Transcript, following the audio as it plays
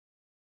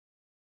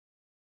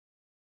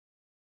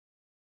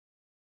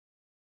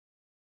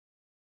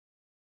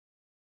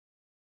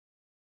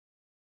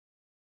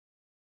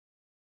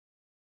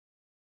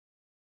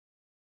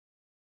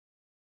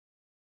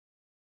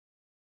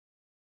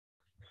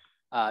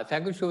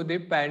Thank you,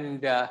 Subhadeep.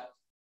 And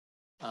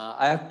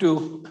I have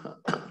to,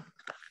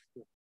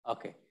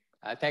 okay,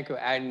 thank you.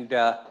 And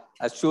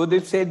as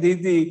Subhadeep said, this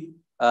is the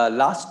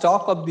last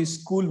talk of the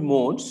school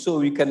mode, so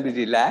we can be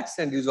relaxed.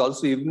 And this is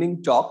also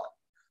evening talk,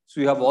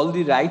 so we have all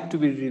the right to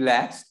be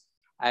relaxed.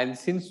 And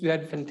since we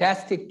had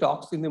fantastic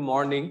talks in the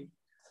morning,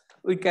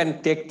 we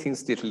can take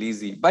things a little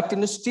easy. But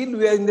still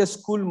we are in the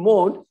school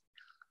mode,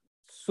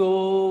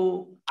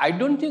 so I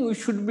don't think we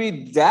should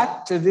be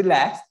that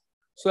relaxed.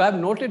 So I have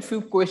noted a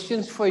few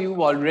questions for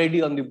you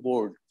already on the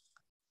board.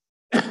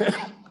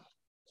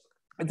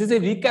 This is a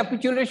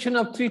recapitulation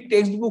of 3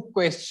 textbook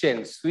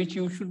questions, which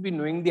you should be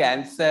knowing the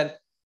answer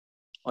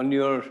on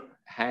your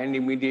hand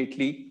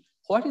immediately.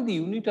 What is the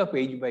unit of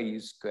H by E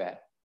square?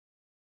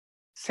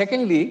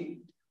 Secondly,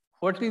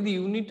 what is the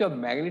unit of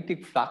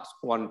magnetic flux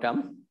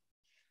quantum?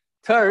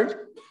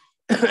 Third,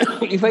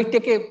 if I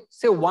take a,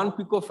 say, 1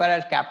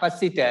 picofarad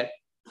capacitor,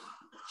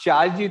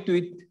 charge it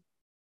with,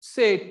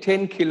 say,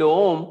 10 kilo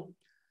ohm,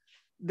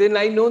 then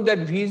I know that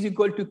V is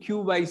equal to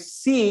Q by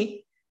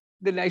C,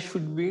 then I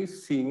should be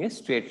seeing a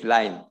straight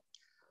line.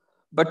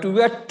 But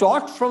we are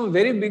taught from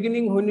very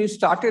beginning when we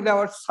started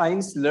our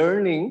science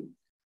learning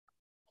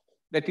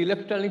that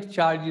electronic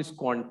charge is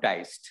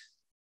quantized.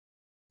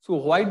 So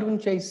why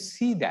don't I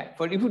see that?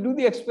 For if you do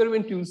the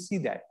experiment, you will see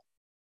that.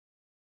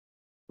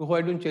 So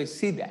why don't I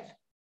see that?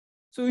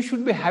 So we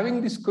should be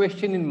having this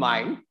question in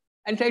mind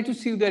and try to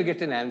see whether I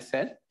get an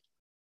answer.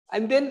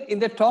 And then in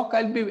the talk,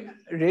 I'll be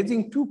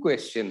raising 2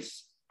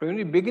 questions. From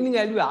the beginning,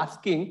 I'll be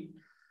asking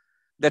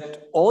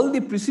that all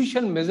the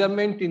precision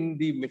measurement in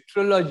the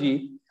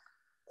metrology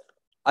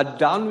are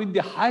done with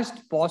the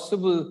highest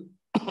possible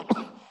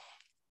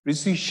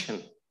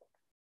precision.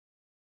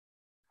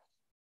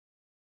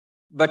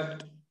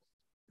 But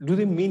do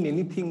they mean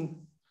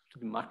anything to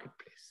the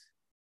marketplace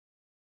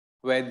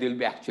where they'll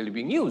be actually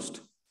being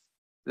used?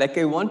 Like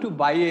I want to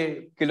buy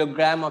a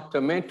kilogram of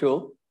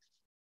tomato,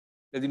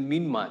 doesn't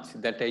mean much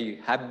that I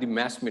have the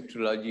mass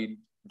metrology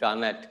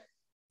done at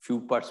few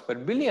parts per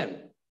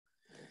billion.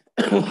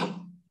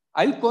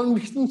 I'll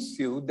convince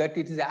you that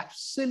it is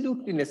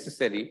absolutely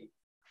necessary,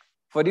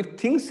 for if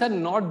things are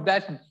not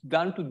that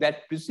done to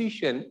that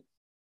precision,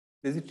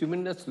 there's a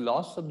tremendous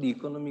loss of the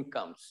economy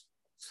comes.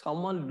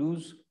 Someone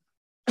lose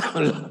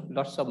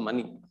lots of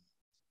money.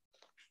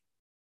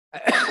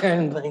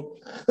 And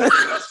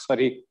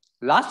sorry,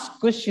 last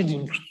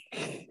question,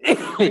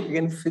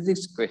 again,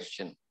 physics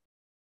question.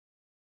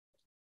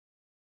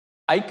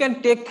 I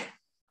can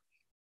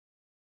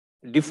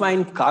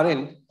define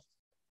current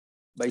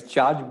by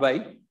charge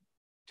by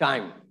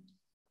time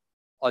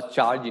or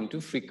charge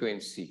into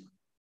frequency.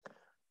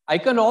 I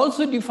can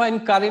also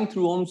define current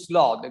through Ohm's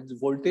law, that is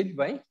voltage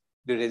by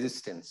the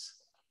resistance.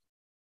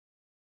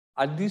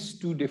 Are these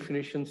 2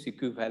 definitions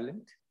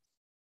equivalent?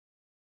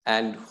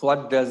 And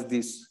what does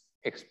these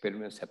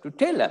experiments have to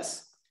tell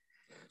us?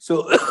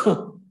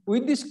 So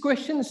with these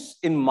questions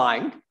in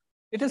mind,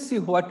 let us see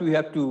what we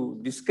have to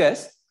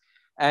discuss.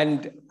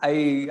 And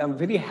I am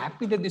very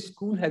happy that the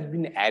school has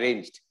been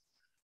arranged.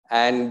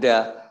 And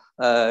there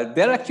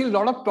are actually a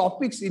lot of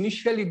topics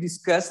initially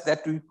discussed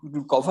that we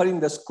could cover in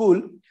the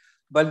school,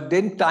 but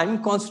then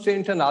time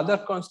constraint and other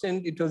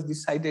constraint, it was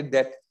decided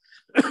that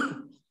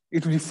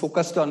it will be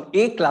focused on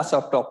a class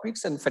of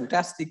topics, and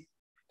fantastic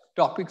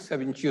topics have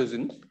been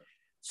chosen.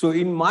 So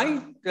in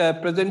my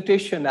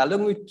presentation,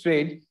 along with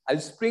trade, I'll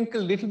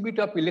sprinkle a little bit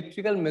of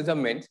electrical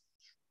measurements,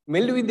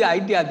 mainly with the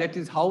idea that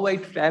is how I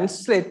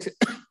translate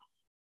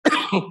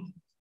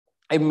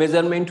a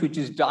measurement which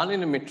is done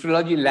in a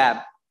metrology lab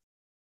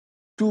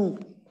to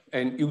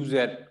an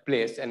user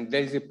place, and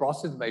there is a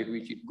process by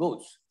which it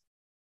goes.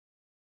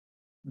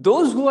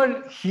 Those who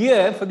are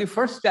here for the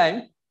first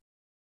time,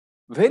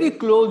 very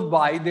close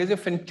by, there's a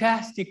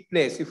fantastic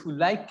place. If you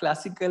like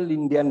classical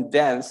Indian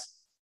dance,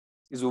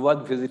 is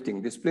worth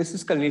visiting. This place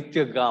is called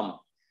Nityagam.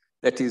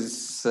 That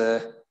is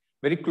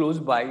very close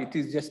by. It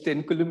is just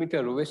 10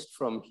 kilometers west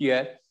from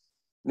here,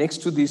 next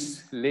to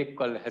this lake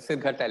called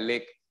Hasarghata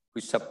Lake,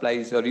 which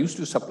supplies or used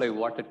to supply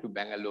water to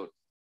Bengaluru.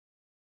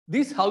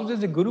 This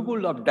houses a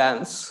Gurukul of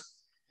dance.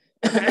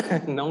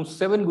 Now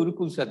 7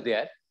 Gurukuls are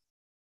there.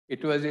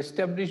 It was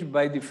established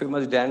by the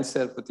famous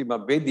dancer Pratima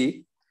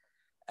Bedi,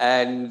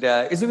 and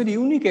it's a very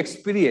unique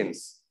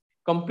experience.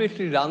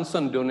 Completely runs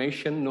on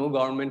donation, no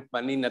government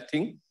money,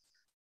 nothing.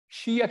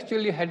 She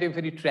actually had a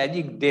very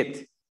tragic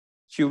death.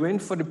 She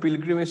went for a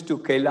pilgrimage to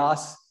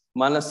Kailas,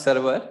 Manas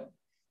Sarovar.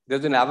 There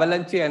was an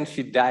avalanche and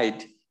she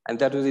died, and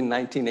that was in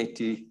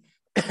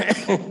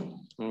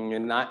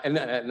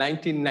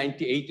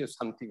 1998 or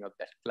something of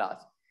that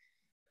class.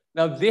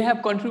 Now they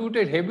have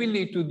contributed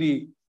heavily to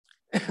the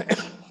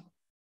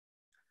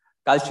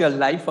cultural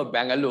life of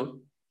Bangalore.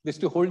 They used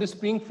to hold a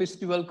spring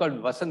festival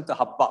called Vasanta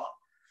Habba.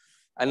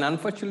 And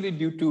unfortunately,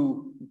 due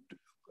to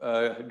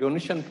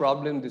donation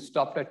problem, they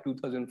stopped at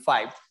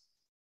 2005.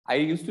 I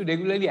used to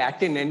regularly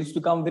attend and used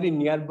to come very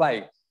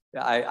nearby.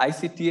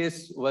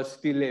 ICTS was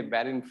still a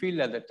barren field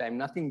at the time,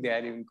 nothing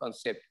there in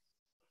concept.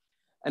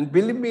 And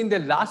believe me, in the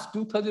last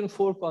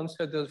 2004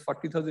 concert, there was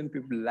 40,000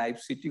 people live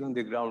sitting on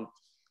the ground.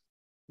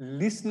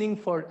 listening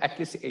for at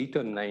least 8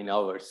 or 9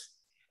 hours.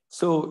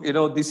 So,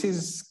 this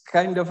is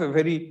kind of a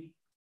very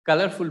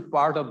colorful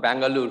part of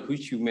Bengaluru,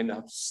 which you may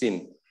not have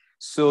seen.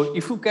 So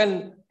if you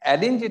can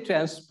arrange a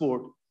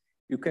transport,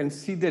 you can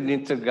see the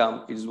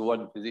Netragram is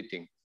worth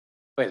visiting.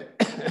 Well,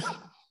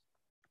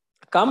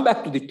 come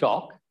back to the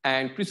talk,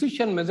 and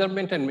precision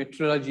measurement and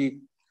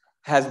metrology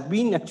has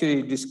been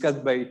actually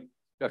discussed by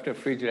Dr.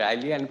 Fred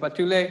Riley, and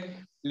particularly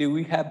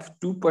we have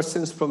two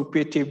persons from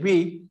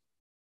PTB,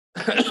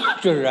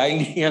 Dr.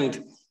 Riley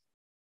and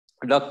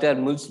Dr.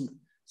 Mulz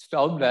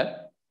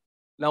Staudler.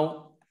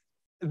 Now,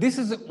 this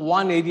is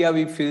one area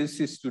we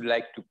physicists would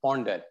like to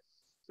ponder.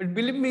 But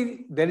believe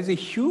me, there is a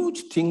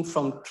huge thing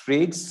from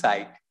trade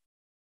side.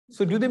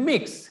 So do they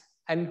mix?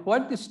 And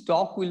what this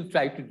talk will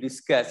try to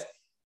discuss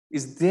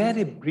is there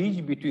a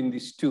bridge between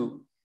these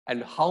two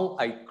and how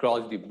I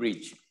cross the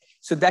bridge.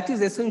 So that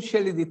is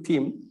essentially the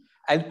theme.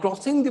 And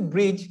crossing the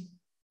bridge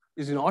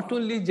is not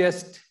only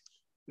just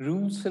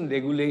rules and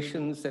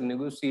regulations and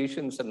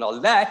negotiations and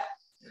all that.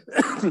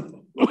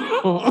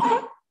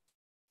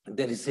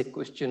 There is a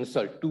question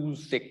or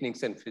tools,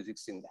 techniques, and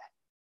physics in that.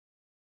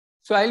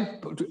 So I'll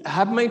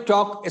have my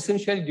talk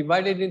essentially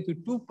divided into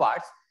two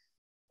parts.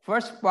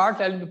 First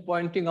part, I'll be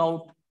pointing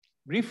out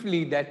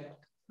briefly that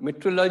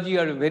metrology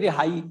or very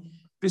high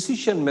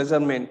precision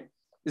measurement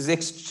is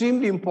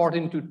extremely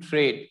important to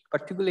trade,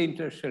 particularly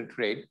international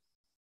trade,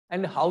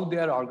 and how they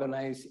are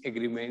organized,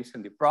 agreements,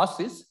 and the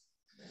process.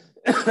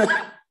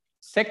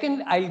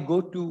 Second, I'll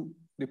go to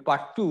the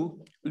part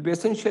two, will be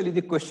essentially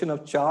the question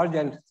of charge,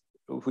 and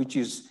which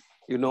is,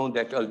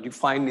 that are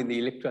defined in the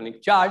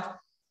electronic charge.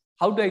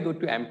 How do I go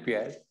to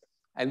ampere?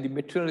 And the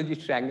metrology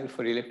triangle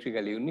for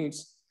electrical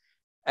units.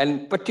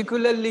 And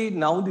particularly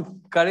now the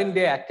current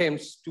day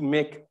attempts to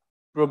make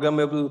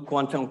programmable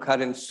quantum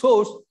current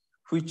source,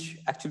 which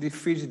actually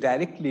fits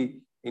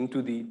directly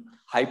into the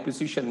high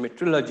precision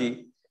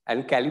metrology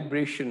and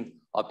calibration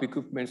of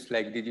equipments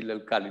like digital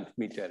current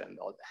meter and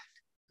all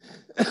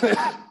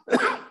that.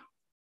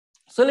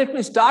 So let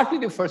me start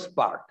with the first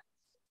part.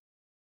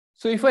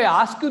 So if I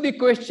ask you the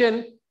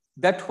question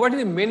that what is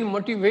the main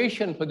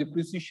motivation for the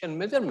precision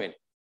measurement?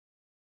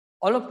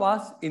 All of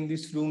us in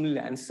this room will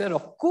answer,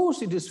 of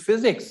course, it is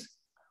physics.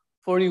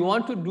 For you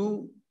want to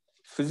do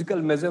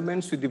physical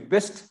measurements with the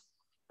best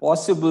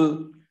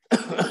possible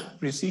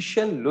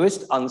precision,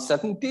 lowest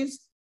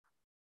uncertainties.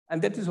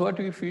 And that is what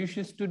we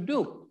physicists to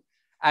do.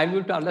 And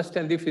we to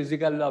understand the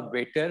physical law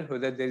better,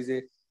 whether there is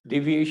a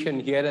deviation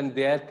here and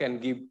there can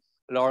give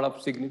a lot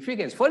of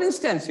significance. For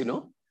instance,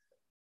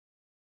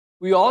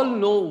 we all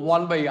know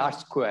 1 by r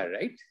square,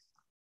 right?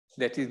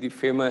 That is the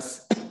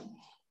famous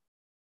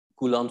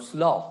Coulomb's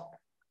law.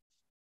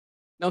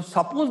 Now,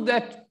 suppose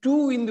that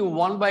 2 in the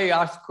 1 by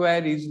r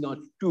square is not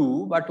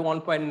 2, but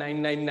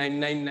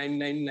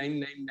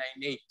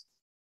 1.99999999998.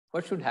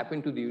 What should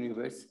happen to the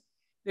universe?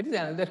 That is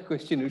another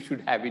question you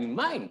should have in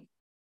mind.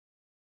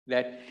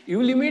 That you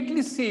will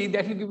immediately see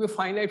that will give a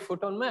finite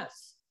photon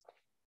mass.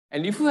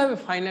 And if you have a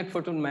finite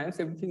photon mass,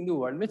 everything in the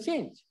world may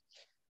change.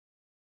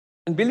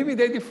 And believe me,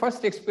 that's the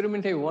first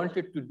experiment I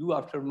wanted to do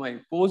after my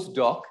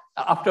postdoc,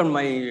 after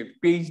my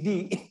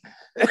PhD.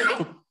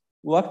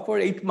 Worked for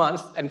 8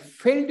 months and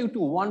failed due to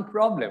one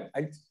problem.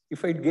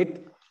 If I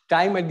get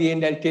time at the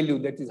end, I'll tell you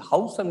that is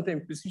how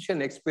sometimes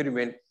precision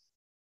experiment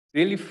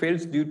really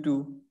fails due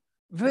to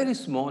very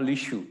small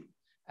issue.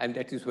 And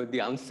that is where the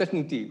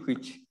uncertainty,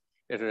 which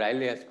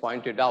Riley has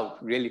pointed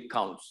out, really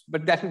counts.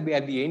 But that will be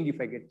at the end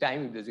if I get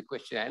time, if there's a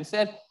question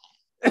answer.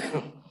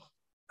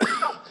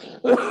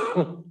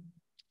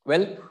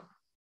 Well,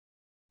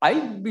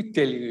 I'll be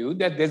telling you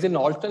that there's an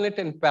alternate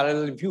and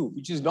parallel view,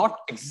 which is not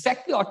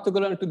exactly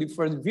orthogonal to the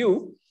first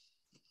view,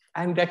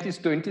 and that is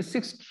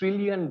 $26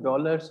 trillion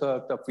worth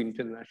of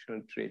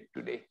international trade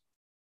today.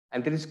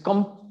 And that is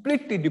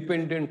completely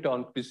dependent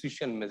on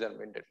precision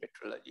measurement and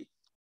metrology.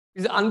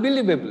 It's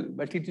unbelievable,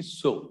 but it is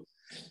so.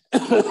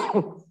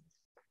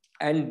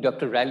 And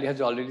Dr. Riley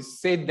has already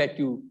said that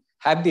you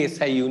have the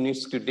SI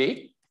units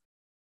today,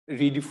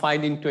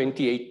 redefined in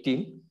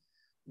 2018.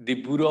 The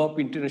Bureau of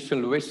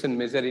International Weights and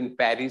Measure in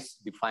Paris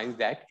defines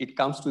that. It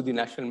comes to the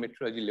National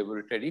Metrology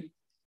Laboratory.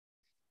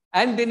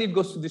 And then it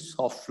goes to the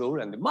soft floor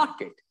and the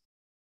market.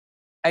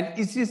 And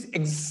it is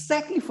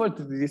exactly for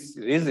this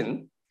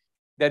reason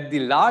that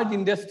the large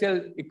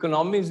industrial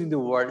economies in the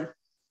world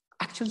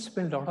actually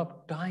spend a lot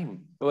of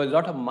time, or a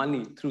lot of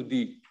money through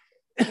the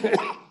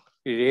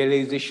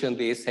realization,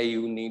 the SI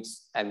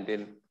units, and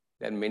then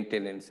their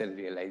maintenance and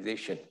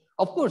realization.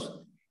 Of course,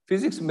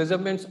 physics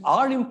measurements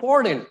are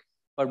important,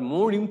 but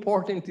more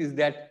important is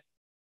that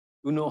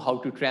you know how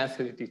to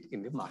translate it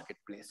in the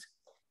marketplace.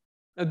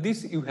 Now,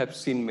 this you have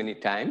seen many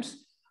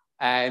times,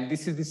 and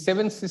this is the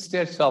 7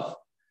 sisters of,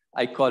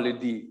 I call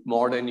it the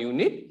modern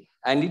unit,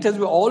 and it has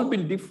all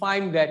been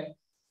defined that,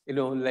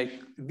 like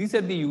these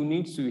are the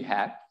units we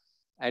have,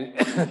 and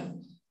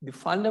the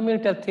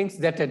fundamental things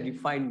that are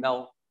defined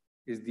now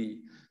is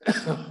the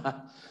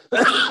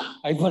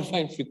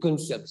hyperfine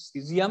frequency of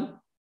cesium,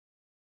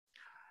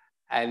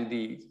 and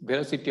the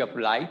velocity of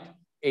light,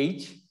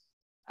 h,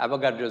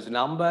 Avogadro's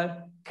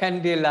number,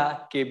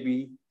 candela,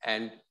 KB,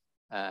 and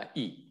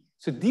E.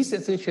 So this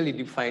essentially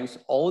defines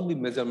all the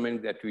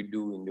measurements that we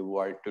do in the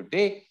world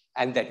today,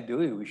 and that the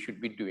way we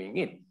should be doing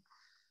it.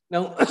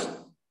 Now,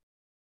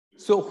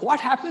 so what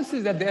happens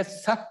is that there are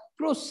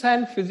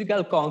sacrosanct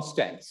physical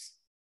constants.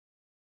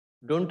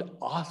 Don't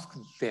ask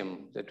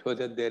them that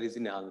whether there is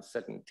an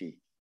uncertainty.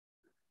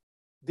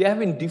 They have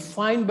been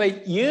defined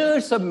by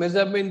years of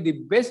measurement.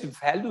 The best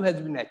value has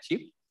been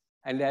achieved.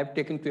 And I have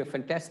taken to a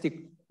fantastic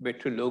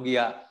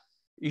Metrology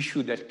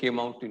issue that came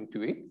out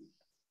into it.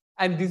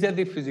 And these are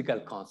the physical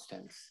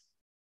constants.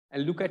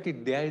 And look at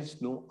it, there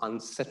is no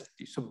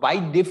uncertainty. So by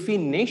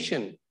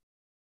definition,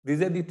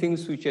 these are the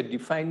things which are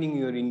defining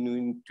your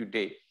unit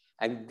today.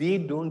 And they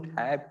don't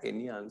have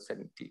any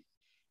uncertainty.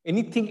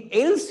 Anything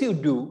else you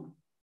do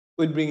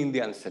will bring in the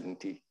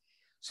uncertainty.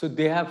 So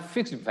they have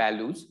fixed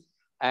values.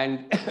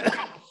 And,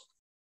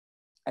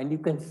 and you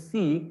can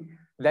see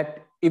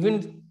that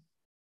even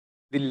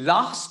the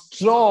last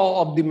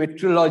straw of the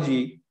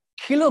metrology,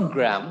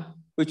 kilogram,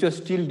 which was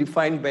still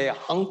defined by a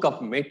hunk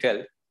of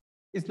metal,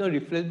 is now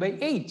replaced by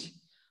age.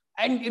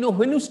 And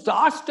when you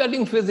start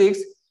studying physics,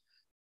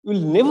 you'll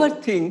never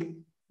think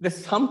that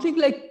something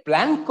like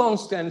Planck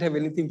constant have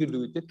anything to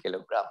do with a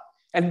kilogram.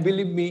 And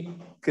believe me,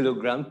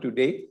 kilogram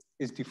today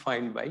is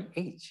defined by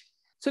age.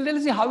 So let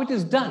us see how it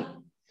is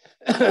done.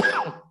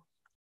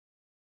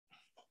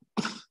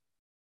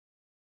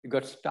 You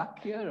got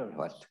stuck here or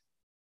what?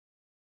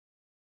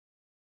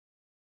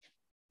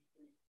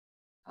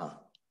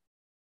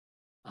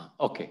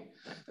 Okay.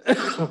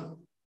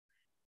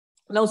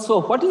 Now, so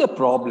what is the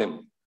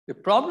problem? The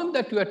problem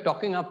that we are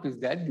talking up is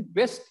that the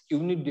best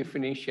unit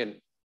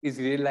definition is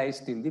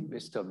realized in the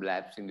best of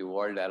labs in the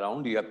world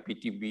around. You have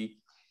PTB,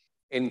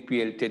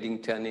 NPL,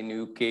 Teddington in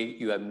UK,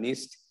 you have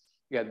NIST,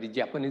 you have the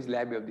Japanese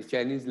lab, you have the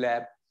Chinese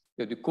lab,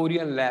 you have the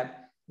Korean lab,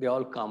 they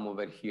all come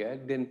over here.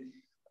 Then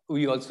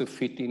we also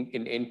fit in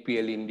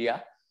NPL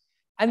India.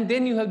 And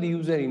then you have the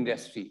user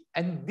industry.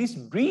 And this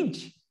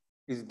bridge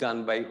is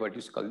done by what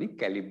is called the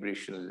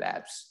calibration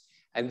labs.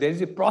 And there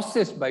is a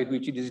process by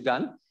which it is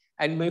done.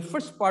 And my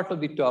first part of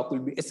the talk will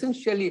be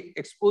essentially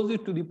exposure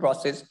to the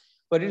process,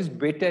 but it is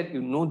better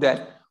you know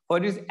that, for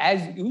it is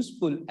as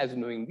useful as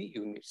knowing the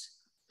units.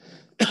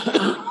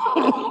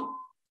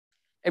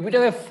 A bit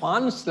of a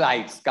fun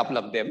slides, couple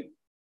of them,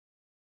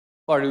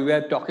 for we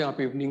are talking of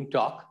evening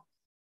talk.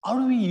 How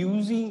are we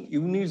using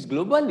units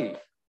globally?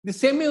 The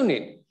same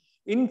unit.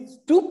 In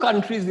 2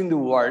 countries in the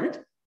world,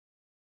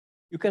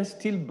 you can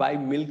still buy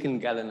milk in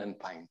gallon and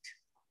pint.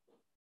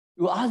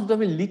 You ask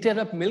them a liter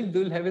of milk, they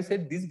will have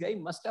said, this guy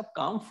must have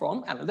come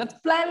from another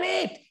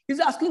planet. He's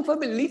asking for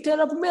a liter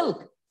of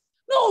milk.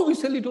 No, we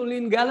sell it only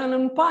in gallon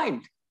and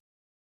pint.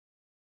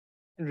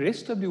 In the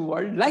rest of the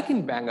world, like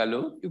in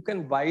Bengaluru, you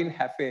can buy in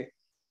half a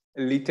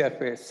liter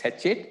of a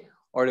sachet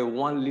or a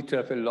 1 liter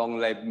of a long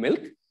life milk.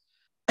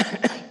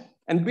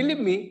 And believe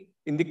me,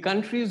 in the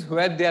countries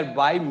where they are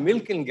buying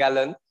milk in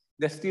gallon,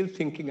 they're still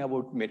thinking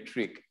about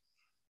metric.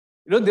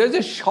 There's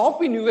a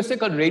shop in USA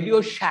called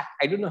Radio Shack.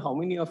 I don't know how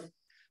many of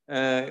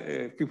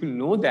people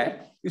know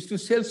that. Used to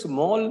sell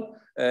small,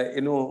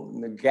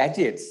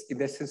 gadgets, in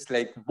the sense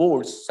like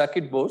boards,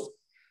 circuit boards,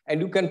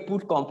 and you can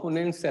put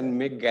components and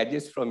make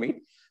gadgets from it.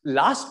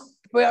 Last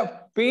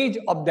page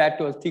of that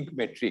was think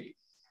metric.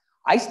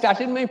 I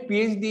started my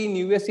PhD in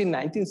US in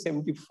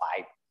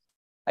 1975.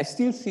 I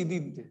still see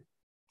the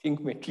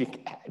think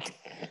metric ad.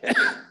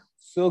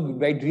 So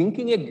by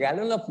drinking a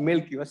gallon of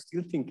milk, you are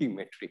still thinking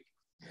metric.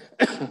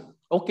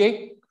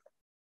 Okay.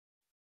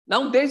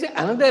 Now there's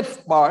another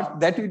part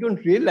that we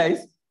don't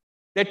realize,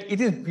 that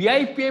it is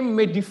BIPM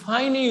may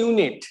define a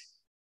unit,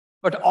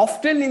 but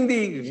often in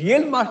the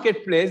real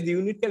marketplace, the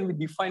unit can be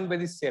defined by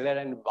the seller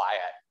and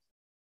buyer.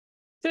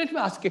 So let me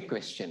ask a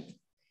question.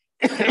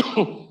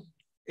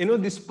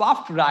 This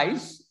puffed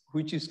rice,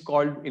 which is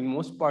called in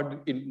most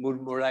part in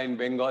Murmura in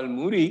Bengal,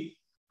 muri,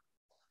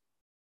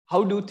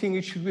 how do you think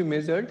it should be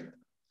measured?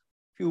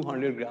 Few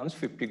hundred grams,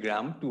 50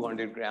 grams,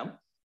 200 grams.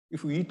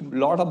 If we eat a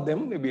lot of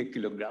them, maybe a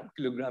kilogram.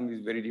 Kilogram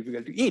is very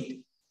difficult to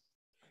eat.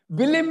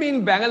 Believe me,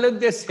 in Bangalore,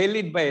 they sell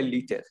it by a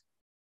liter.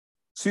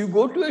 So you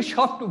go to a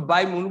shop to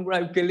buy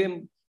Murmura, you tell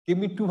him, give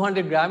me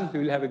 200 grams,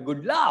 you will have a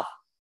good laugh.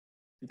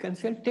 You can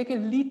say, take a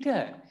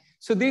liter.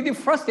 So this is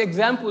the first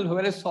example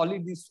where a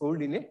solid is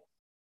sold in a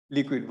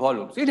liquid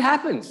volume. So it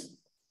happens.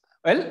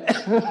 Well,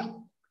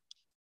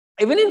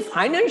 even in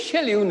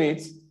financial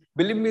units,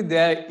 believe me,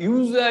 there are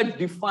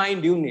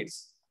user-defined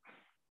units.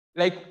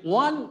 Like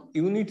one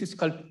unit is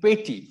called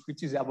petty,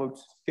 which is about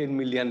 10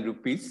 million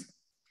rupees.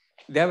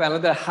 They have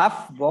another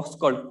half box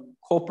called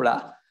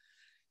copra.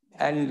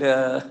 And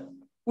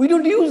we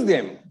don't use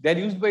them. They're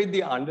used by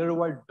the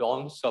underworld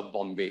dons of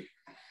Bombay.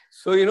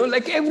 So,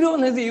 like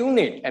everyone has a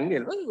unit, and we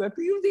have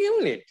to use the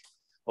unit.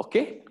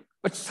 Okay?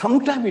 But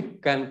sometimes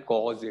it can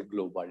cause a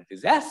global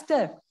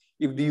disaster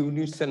if the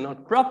units are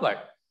not proper.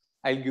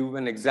 I'll give you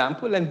an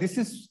example, and this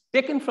is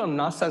taken from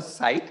NASA's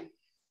site.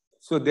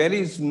 So there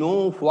is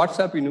no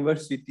WhatsApp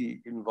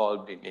University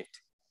involved in it.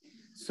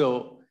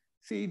 So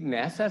See,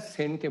 NASA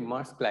sent a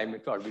Mars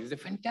climate orbit. It's a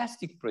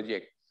fantastic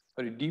project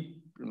for a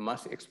deep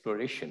Mars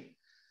exploration.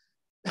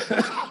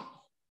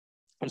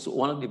 It's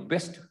one of the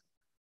best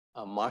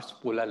Mars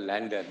polar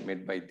lander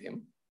made by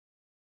them.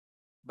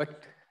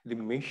 But the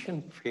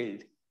mission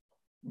failed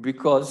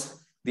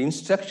because the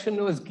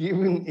instruction was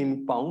given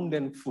in pound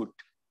and foot.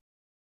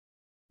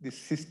 The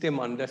system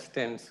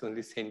understands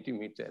only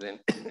centimeter and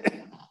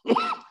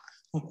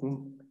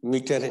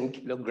meter and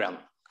kilogram.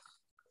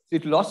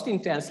 It lost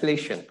in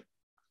translation,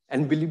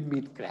 and believe me,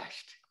 it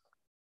crashed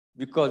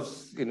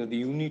because the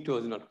unit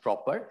was not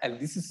proper. And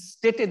this is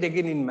stated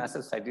again in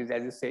master studies,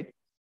 as I said.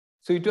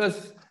 So it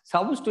was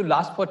supposed to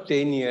last for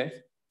 10 years,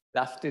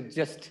 lasted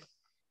just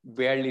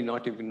barely,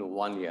 not even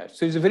 1 year.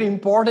 So it's very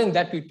important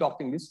that we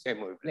talk in this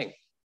same wavelength.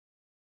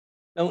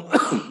 Now,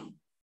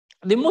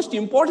 the most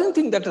important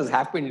thing that has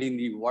happened in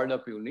the world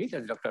of unit,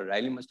 as Dr.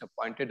 Riley must have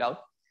pointed out,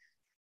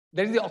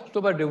 that is the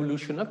October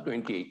Revolution of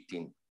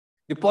 2018.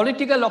 The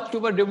political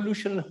October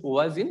Revolution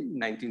was in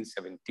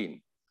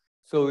 1917.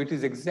 So it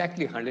is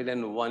exactly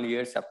 101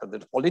 years after the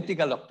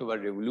political October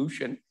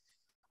Revolution.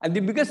 And the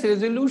biggest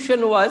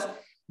resolution was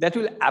that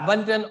will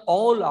abandon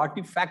all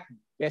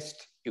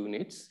artifact-based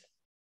units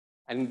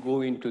and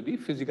go into the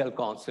physical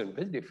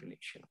constant-based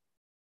definition.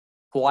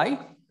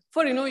 Why?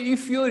 For,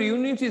 if your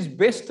unit is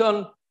based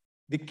on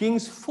the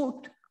king's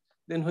foot,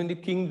 then when the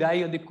king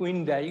dies or the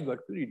queen dies, you got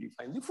to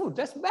redefine the foot.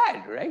 That's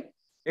bad, right?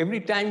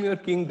 Every time your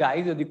king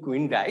dies or the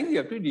queen dies, you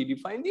have to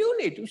redefine the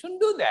unit. You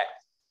shouldn't do that.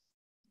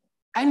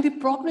 And the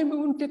problem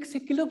even takes a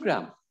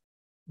kilogram.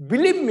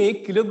 Believe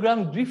me,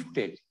 kilogram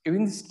drifted,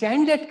 even the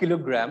standard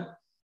kilogram,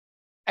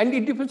 and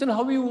it depends on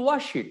how you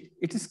wash it.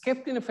 It is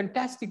kept in a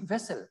fantastic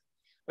vessel.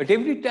 But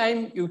every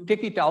time you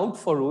take it out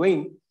for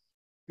weighing,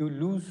 you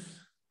lose.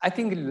 I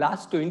think in the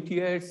last 20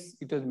 years,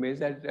 it was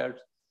measured at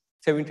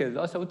 70 years,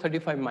 lost about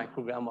 35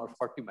 microgram or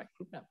 40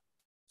 microgram.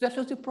 That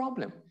was the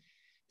problem.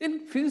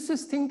 Then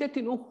physicists think that,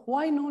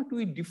 why not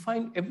we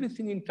define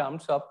everything in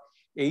terms of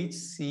H,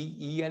 C,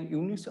 E, and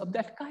units of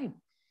that kind?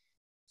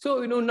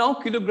 So, now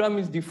kilogram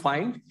is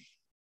defined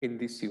in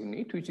this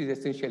unit, which is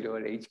essentially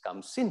where H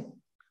comes in.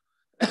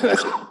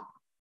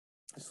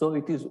 So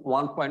it is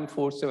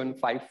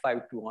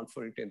 1.4755 to 1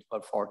 for 10 to the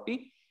power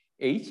 40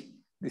 H.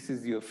 This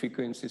is your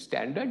frequency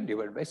standard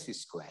divided by C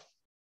square.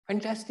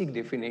 Fantastic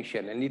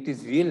definition, and it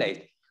is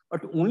realized.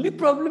 But only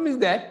problem is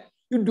that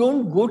you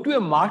don't go to a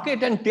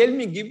market and tell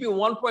me, give me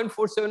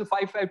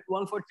 1.4755 to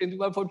 1 for 10 to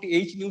the power 40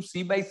 H nu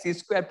C by C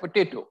square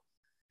potato.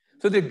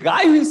 So the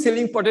guy who is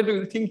selling potato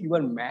will think you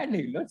are mad,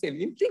 he will not sell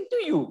anything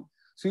to you.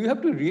 So you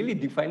have to really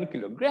define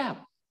kilogram.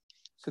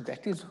 So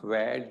that is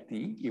where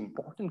the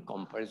important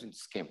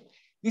comparisons came.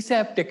 This I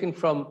have taken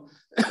from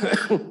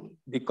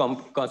the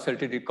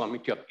Consultative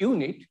Committee of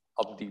Unit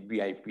of the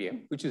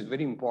BIPM, which is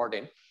very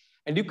important.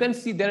 And you can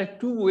see there are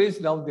two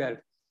ways now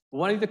there.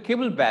 One is the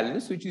cable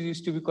balance, which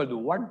used to be called the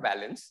watt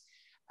balance,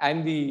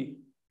 and the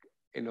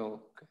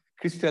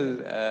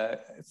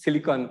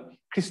silicon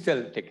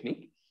crystal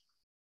technique.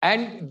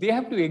 And they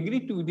have to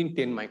agree to within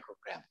 10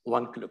 microgram,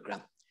 1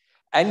 kilogram.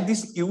 And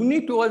this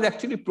unit was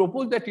actually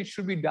proposed that it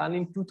should be done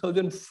in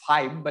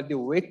 2005, but they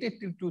waited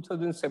till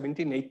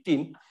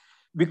 2017-18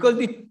 because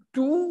the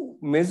two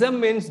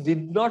measurements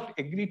did not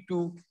agree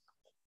to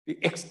the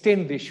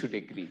extent they should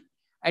agree.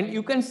 And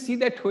you can see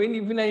that when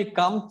even I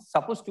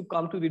supposed to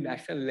come to the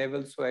national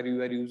levels where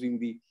you are using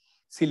the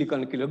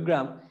silicon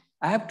kilogram,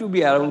 I have to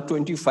be around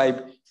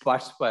 25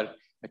 parts per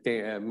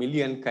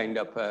million kind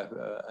of,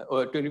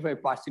 or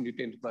 25 parts into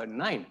 10 to the power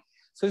 9.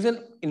 So it's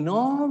an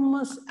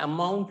enormous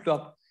amount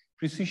of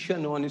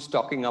precision one is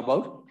talking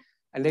about.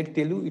 And I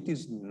tell you, it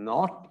is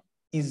not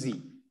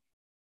easy.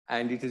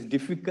 And it is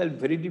difficult,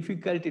 very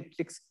difficult. It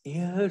takes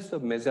years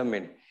of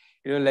measurement.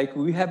 Like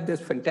we have this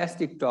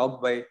fantastic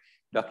talk by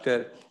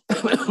Dr.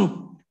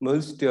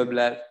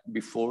 Mulstubler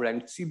before,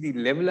 and see the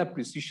level of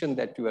precision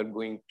that you are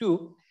going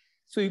to.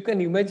 So you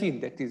can imagine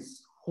that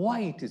is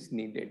why it is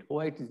needed,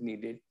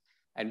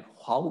 and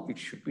how it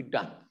should be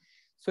done.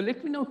 So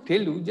let me now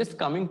tell you, just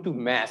coming to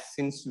mass,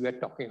 since we are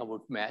talking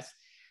about mass,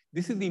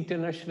 this is the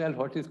international,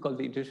 what is called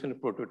the international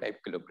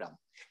prototype kilogram.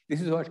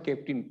 This is what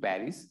kept in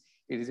Paris.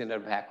 It is under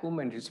vacuum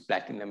and it is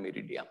platinum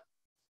iridium.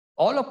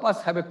 All of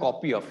us have a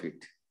copy of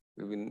it.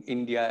 In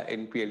India,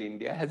 NPL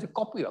India has a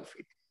copy of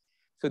it.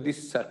 So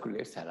this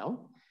circulates around.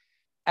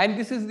 And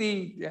this is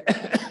the,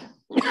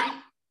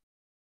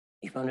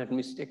 if I'm not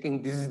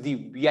mistaken, this is the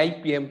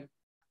BIPM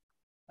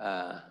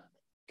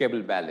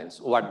cable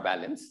balance, watt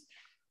balance.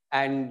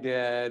 And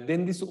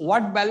then this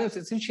watt balance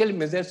essentially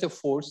measures a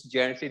force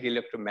generated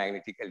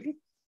electromagnetically,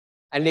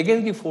 and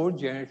again the force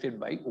generated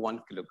by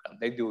 1 kilogram,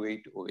 like the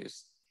weight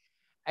OS.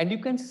 And you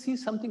can see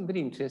something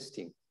very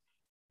interesting.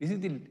 This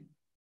is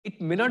it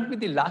may not be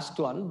the last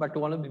one, but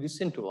one of the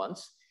recent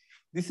ones.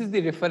 This is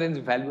the reference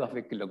value of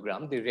a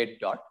kilogram, the red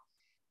dot.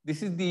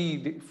 This is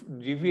the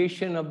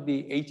deviation of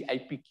the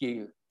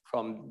HIPK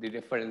from the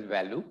reference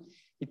value.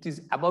 It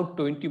is about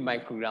 20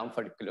 microgram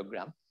per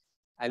kilogram.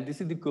 And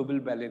this is the cable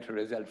balance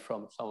result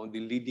from some of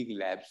the leading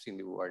labs in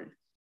the world.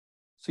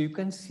 So you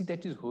can see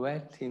that is where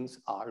things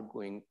are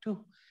going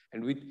to.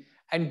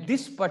 And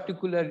this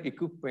particular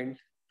equipment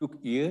took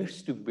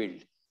years to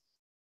build,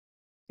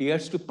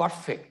 years to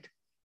perfect.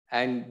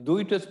 And though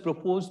it was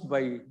proposed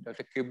by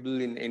Dr.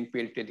 Cable in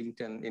NPL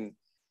Teddington in,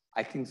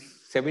 I think,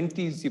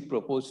 70s, he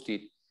proposed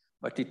it,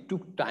 but it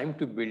took time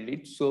to build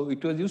it. So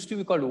it was used to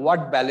be called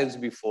watt balance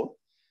before,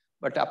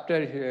 but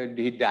after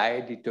he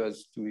died, it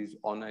was to his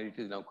honor, it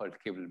is now called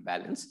cable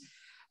balance.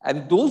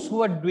 And those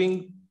who are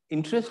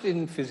interested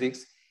in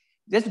physics,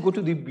 just go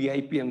to the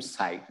BIPM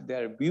site.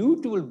 There are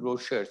beautiful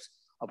brochures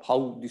of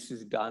how this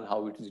is done,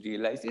 how it is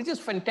realized. It's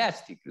just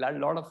fantastic, a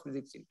lot of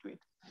physics into it.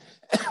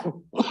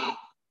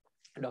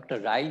 Dr.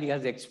 Riley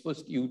has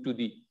exposed you to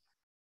the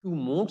two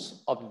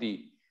modes of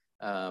the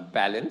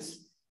balance.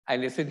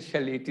 And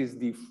essentially it is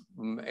the,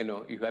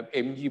 you have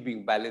mg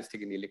being balanced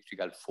in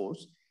electrical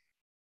force.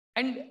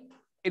 And,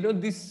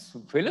 this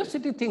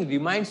velocity thing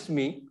reminds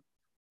me,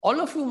 all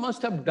of you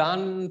must have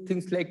done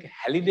things like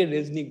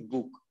Halliday-Resnick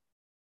book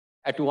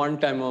at one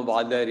time or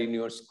other in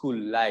your school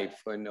life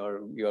when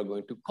you are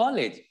going to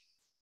college.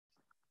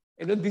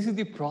 This is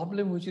the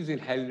problem which is in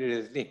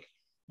Halliday-Resnick,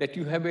 that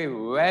you have a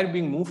wire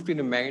being moved in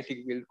a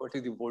magnetic field. What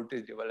is the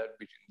voltage developed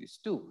between these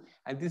two?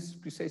 And this is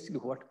precisely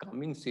what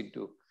comes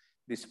into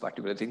this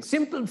particular thing.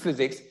 Simple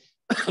physics,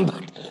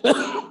 but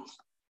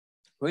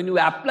when you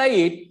apply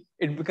it,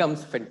 it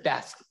becomes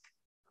fantastic.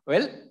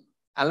 Well,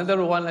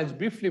 another one I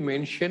briefly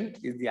mentioned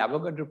is the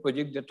Avogadro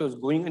project that was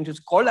going, and it's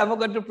called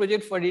Avogadro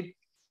project for it.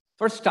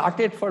 First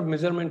started for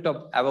measurement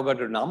of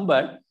Avogadro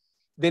number,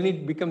 then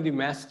it became the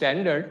mass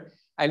standard,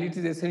 and it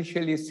is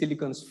essentially a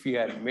silicon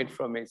sphere made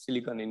from a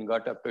silicon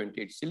ingot of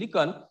 28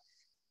 silicon.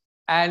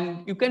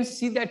 And you can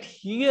see that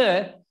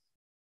here,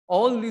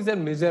 all these are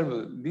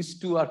measurable. These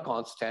two are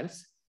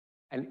constants,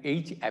 and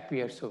H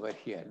appears over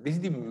here. This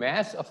is the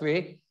mass of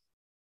a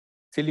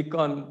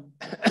silicon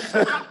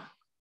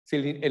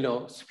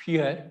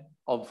sphere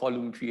of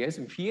volume Vs.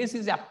 Vs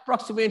is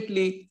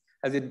approximately,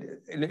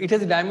 it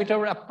has a diameter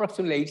of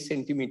approximately 8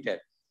 centimeter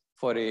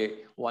for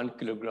a 1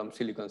 kilogram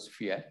silicon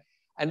sphere.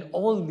 And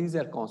all these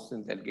are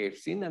constants that get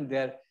seen, and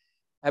they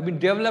have been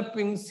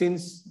developing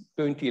since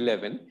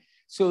 2011.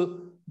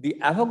 So the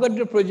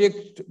Avogadro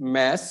project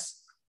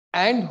mass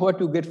and what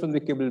you get from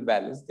the cable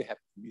balance, they have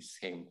to be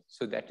same.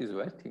 So that is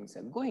where things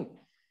are going.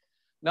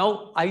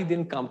 Now, I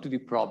then come to the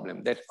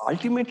problem that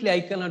ultimately I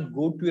cannot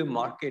go to a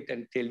market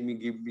and tell me,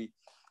 give me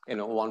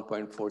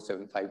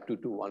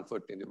 1.47522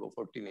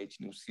 1/14 H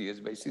nu CS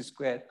by C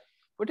square,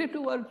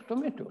 potato or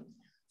tomato.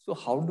 So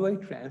how do I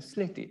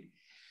translate it?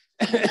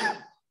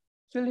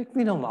 So let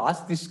me now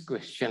ask this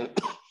question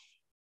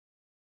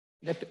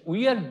that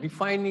we are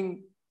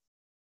defining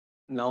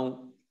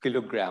now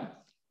kilogram,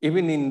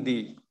 even in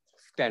the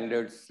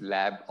standards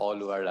lab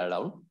all over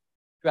around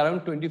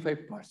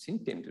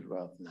 25% 10 to the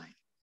power of 9.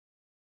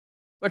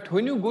 But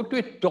when you go to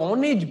a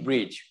tonnage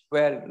bridge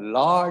where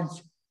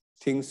large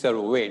things are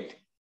weighed,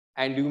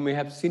 and you may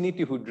have seen it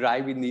if you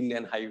drive in the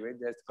Indian highway,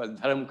 that's called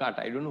dharamkata.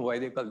 I don't know why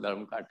they call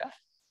dharamkata,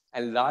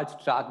 and large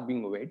truck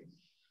being weighed.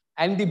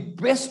 And the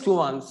best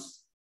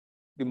ones,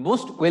 the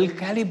most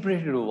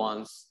well-calibrated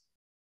ones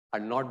are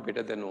not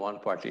better than 1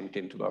 part in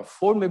 10 to the power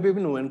 4, maybe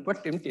even 1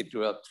 part in 10 to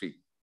the power 3.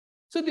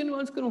 So then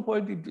one's going to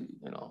avoid the,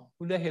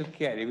 who the hell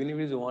care? Even if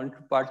it's 1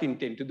 part in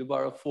 10 to the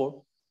power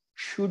 4,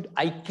 should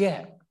I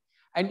care?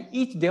 And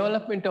each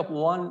development of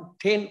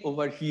 110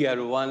 over here,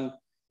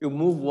 you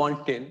move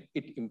 110,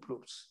 it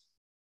improves.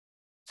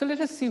 So let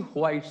us see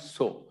why it's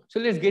so. So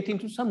let's get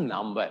into some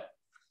number.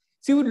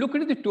 See, we look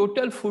at the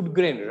total food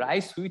grain,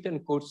 rice, wheat,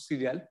 and coarse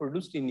cereal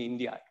produced in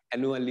India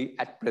annually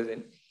at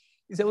present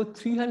is about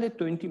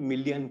 320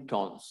 million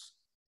tons.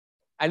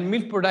 And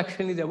milk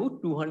production is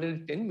about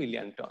 210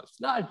 million tons,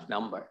 large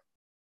number.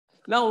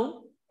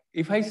 Now,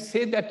 if I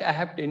say that I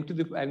have 10 to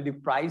the, and the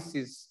price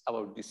is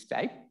about this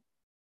type,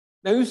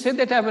 now you say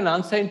that I have an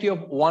uncertainty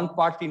of 1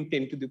 part in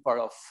 10 to the power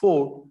of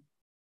 4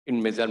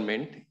 in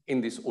measurement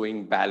in this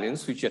weighing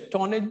balance, which is a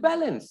tonnage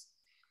balance.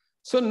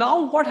 So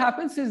now what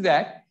happens is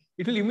that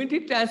it will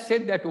immediately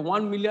translate that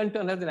 1 million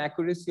ton has an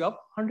accuracy of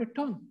 100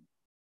 ton.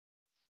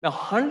 Now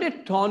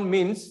 100 ton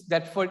means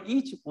that for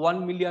each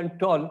 1 million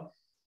ton,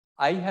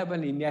 I have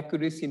an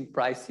inaccuracy in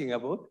pricing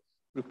about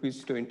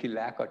rupees 20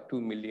 lakh or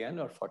 2 million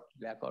or 40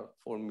 lakh or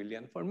 4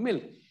 million for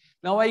milk.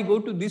 Now I go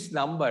to this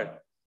number.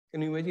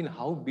 Can you imagine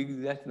how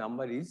big that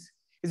number is?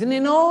 It's an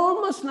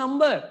enormous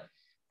number.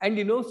 And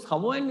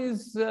someone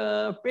is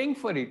paying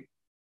for it.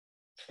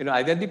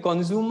 Either the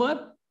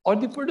consumer or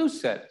the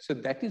producer. So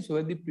that is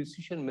where the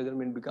precision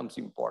measurement becomes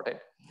important.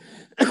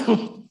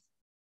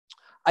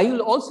 I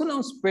will also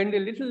now spend a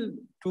little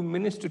 2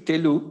 minutes to tell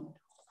you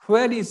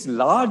where is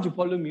large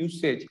volume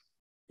usage,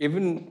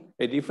 even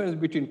a difference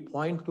between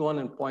 0.1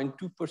 and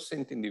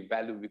 0.2% in the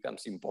value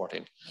becomes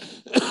important.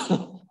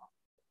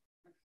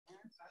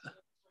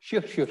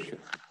 Sure.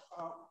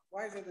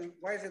 Why is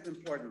it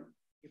important?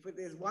 If it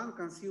is one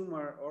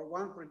consumer or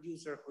one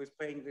producer who is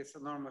paying this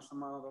enormous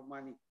amount of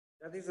money,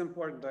 that is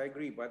important, I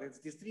agree, but it's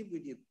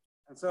distributed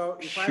And so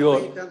if Sure,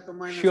 I pay 10 to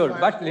minus sure.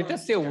 5, But let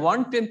us say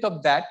 1/10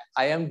 of that,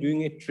 I am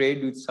doing a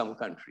trade with some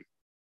country.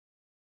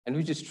 And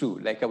which is true,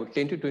 like about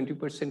 10 to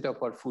 20%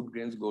 of our food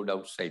grains go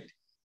outside.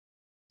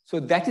 So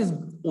that is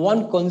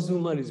one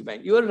consumer is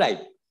buying. You are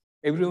right.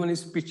 Everyone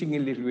is pitching a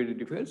little bit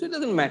different, so it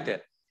doesn't matter.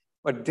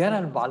 But there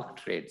are bulk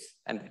trades,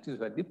 and that is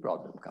where the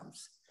problem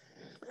comes.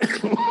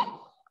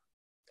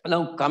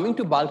 Now, coming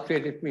to bulk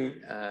trade,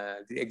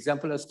 the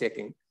example I was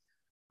taking,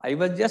 I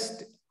was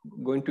just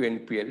going to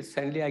NPL.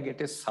 Suddenly, I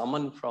get a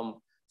summon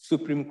from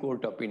Supreme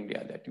Court of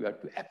India that you have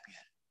to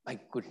appear. My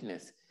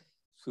goodness,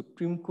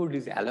 Supreme Court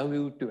is allowing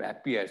you to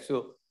appear.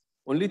 So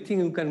only thing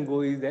you can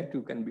go is that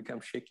you can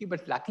become shaky.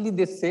 But luckily,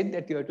 they said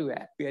that you are to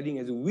appearing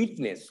as a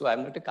witness. So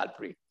I'm not a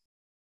culprit.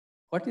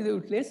 What is a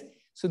witness?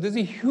 So there's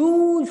a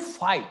huge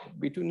fight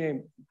between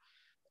a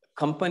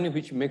company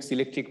which makes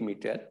electric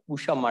meter,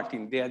 Usha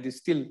Martin. They are the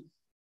still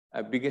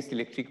biggest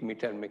electric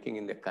meter making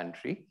in the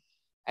country,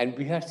 and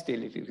Bihar State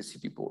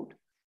Electricity Board.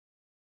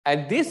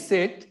 And they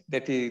said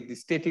that the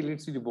State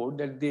Electricity Board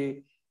that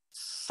they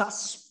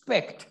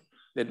suspect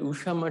that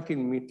Usha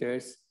Martin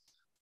meters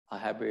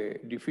have a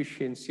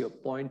deficiency of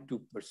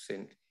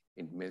 0.2%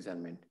 in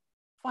measurement.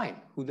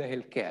 Fine, who the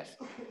hell cares?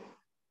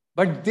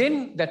 But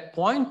then that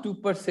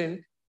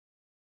 0.2%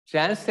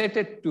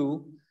 translated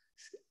to,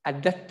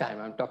 at that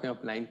time, I'm talking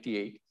of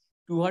 98,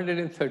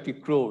 230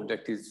 crore,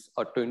 that is,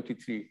 or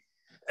 23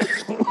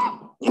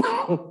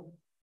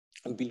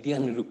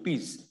 billion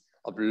rupees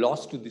of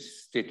loss to the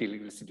State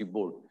Electricity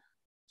Board.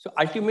 So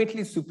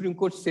ultimately, Supreme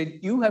Court said,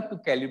 you have to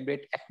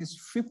calibrate at least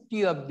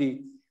 50 of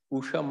the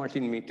Usha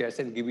Martin meters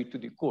and give it to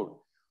the court.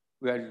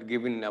 We are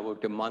given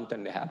about a month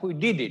and a half. We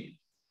did it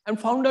and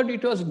found out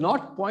it was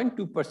not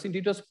 0.2%,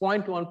 it was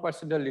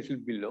 0.1%, a little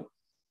below.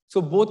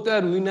 So both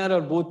are winner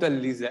or both are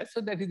loser.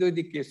 So that is why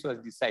the case was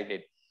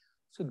decided.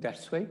 So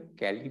that's why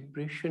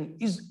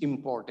calibration is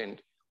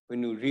important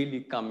when you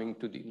really coming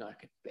to the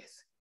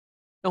marketplace.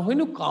 Now, when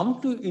you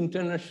come to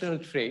international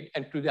trade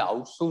and to the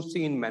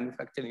outsourcing in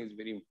manufacturing is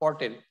very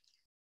important.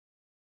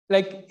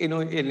 Like, you know,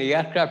 an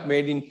aircraft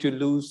made in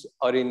Toulouse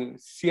or in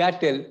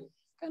Seattle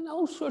can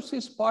outsource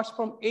its parts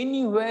from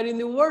anywhere in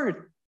the world.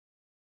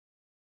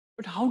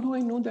 But how do I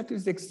know that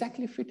is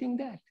exactly fitting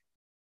that?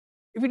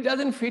 If it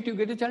doesn't fit, you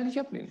get a Charlie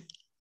Chaplin.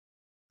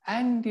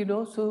 And, you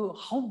know, so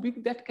how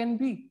big that can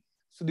be?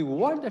 So the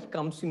word that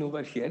comes in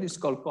over here is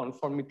called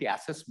conformity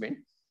assessment.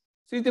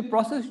 So it's a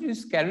process which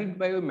is carried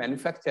by a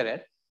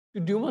manufacturer to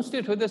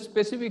demonstrate whether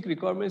specific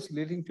requirements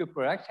relating to a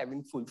product have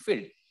been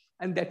fulfilled.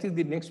 And that is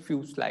the next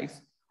few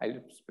slides I'll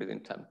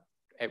present some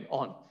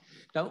on.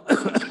 Now,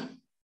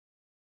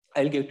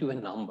 I'll give you a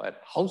number,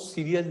 how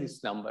serious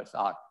these numbers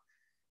are.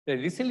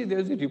 Recently, there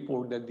was a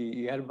report that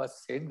the Airbus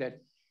said that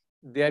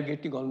they are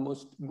getting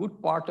almost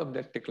good part of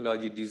their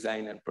technology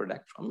design and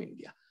product from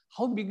India.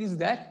 How big is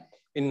that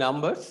in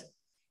numbers?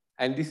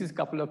 And this is a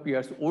couple of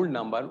years old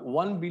number.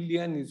 1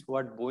 billion is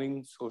what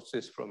Boeing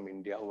sources from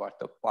India worth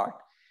of part.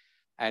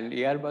 And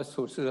Airbus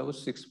sources about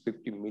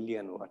 650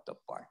 million worth of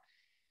part.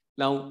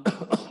 Now,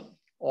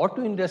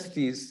 auto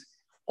industries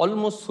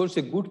almost source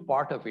a good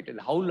part of it. And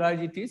how large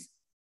it is?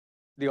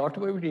 The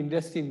automobile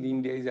industry in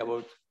India is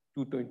about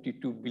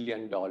 $222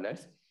 billion.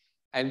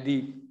 And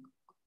the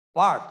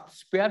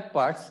spare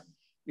parts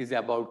is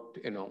about,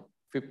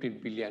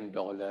 $15 billion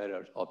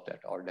or of that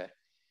order.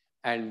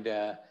 And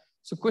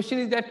so question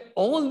is that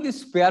all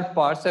these spare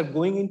parts are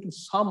going into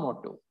some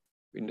auto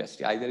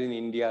industry, either in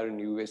India or in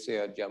USA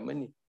or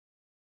Germany.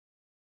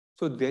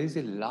 So there is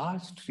a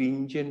large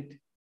stringent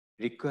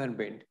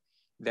requirement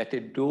that a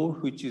door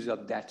which is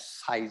of that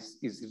size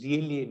is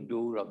really a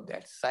door of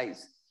that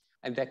size.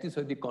 And that is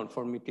why the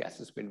conformity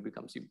assessment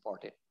becomes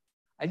important.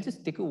 I'll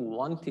just take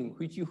one thing,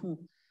 which you who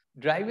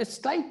drive a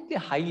slightly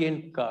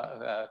high-end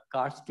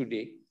cars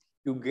today,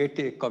 you get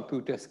a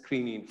computer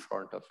screen in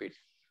front of it.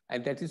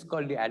 And that is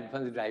called the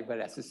advanced driver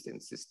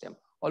assistance system.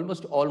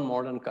 Almost all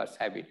modern cars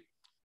have it.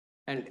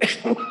 And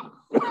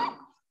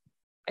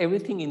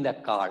everything in the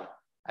car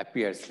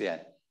appears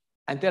there.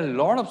 And there are a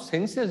lot of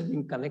sensors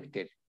being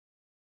connected.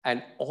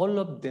 And all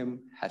of them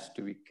has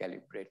to be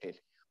calibrated.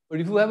 But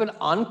if you have an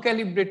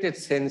uncalibrated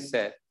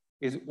sensor,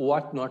 is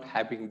worth not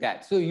having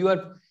that. So you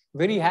are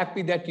very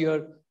happy that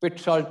your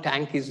petrol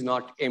tank is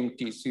not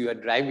empty. So you are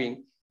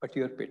driving, but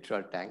your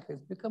petrol tank has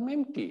become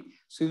empty.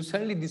 So you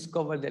suddenly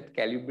discover that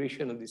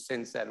calibration of the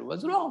sensor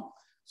was wrong.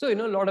 So, a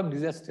lot of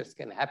disasters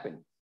can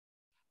happen.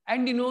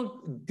 And,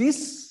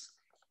 this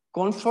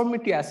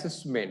conformity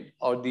assessment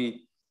or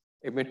the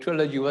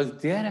metrology was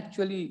there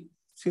actually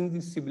since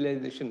the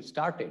civilization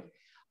started.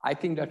 I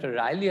think Dr.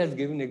 Riley has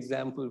given an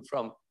example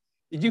from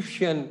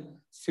Egyptian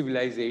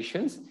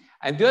civilizations,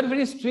 and they are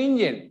very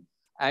stringent.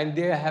 And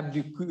they have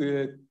the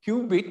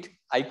qubit.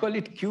 I call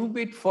it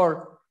qubit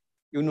for,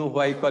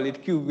 why I call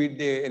it qubit.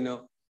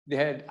 They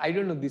had, I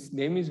don't know, this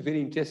name is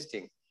very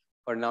interesting.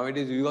 But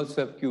nowadays, we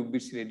also have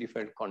qubits in a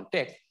different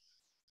context.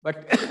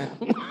 But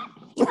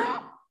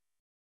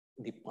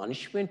the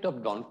punishment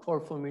of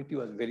non-conformity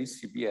was very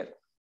severe.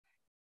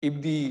 If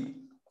the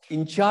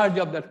in charge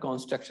of that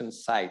construction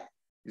site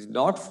is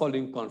not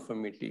following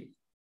conformity,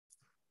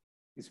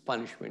 his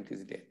punishment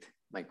is death.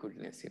 My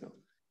goodness,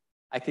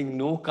 I think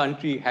no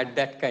country had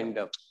that kind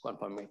of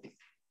conformity.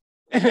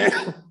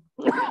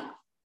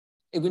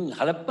 Even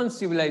Harappan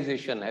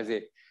civilization has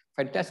a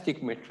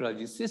fantastic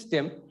metrology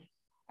system,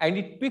 and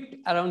it picked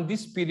around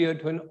this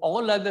period when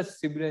all other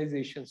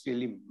civilizations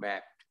really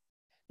mapped.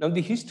 Now,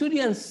 the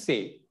historians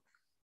say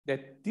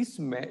that this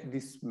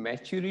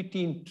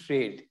maturity in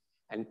trade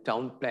and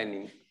town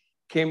planning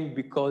came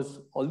because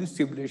all this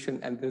civilization,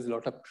 and there's a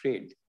lot of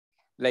trade,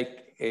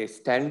 like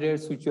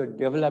standards which were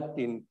developed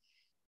in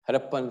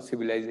Harappan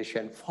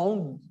civilization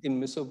found in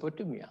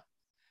Mesopotamia.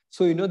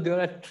 So, there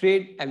are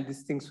trade and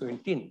these things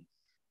went in.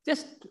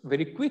 Just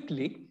very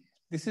quickly,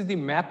 this is the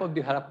map of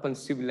the Harappan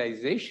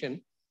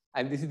civilization,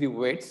 and this is the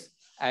weights,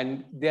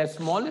 and their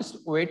smallest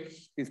weight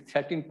is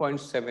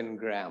 13.7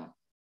 gram.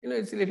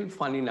 It's a little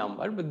funny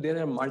number, but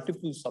there are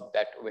multiples of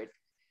that weight.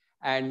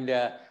 And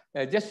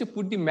just to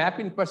put the map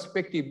in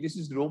perspective, this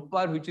is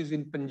Ropar, which is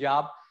in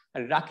Punjab,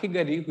 and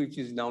Rakhigari, which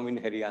is now in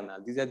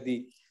Haryana. These are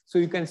so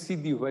you can see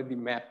where the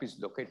map is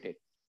located.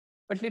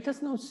 But let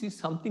us now see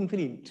something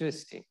very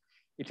interesting.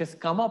 It has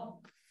come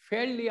up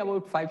fairly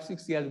about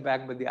 5-6 years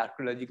back by the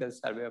Archaeological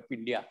Survey of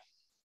India.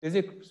 There's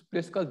a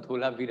place called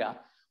Dholavira,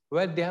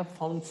 where they have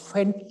found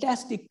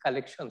fantastic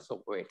collections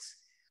of weights.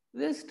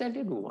 They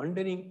started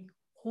wondering,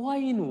 why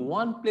in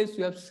one place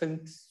you have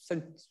some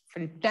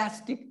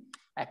fantastic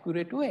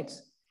accurate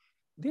weights?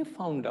 They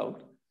found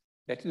out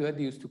that is where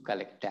they used to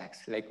collect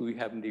tax. Like we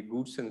have the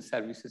goods and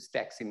services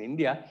tax in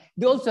India,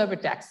 they also have a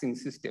taxing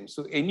system.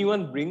 So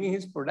anyone bringing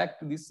his product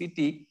to the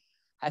city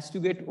has to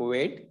get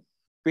weighed,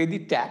 pay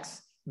the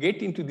tax,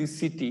 get into the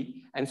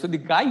city. And so the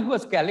guy who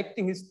was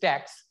collecting his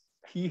tax,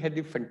 he had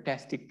a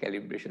fantastic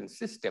calibration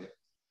system.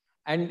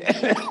 And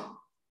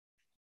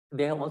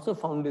they have also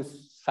found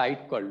this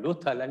site called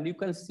Lothal, and you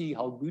can see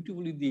how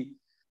beautifully the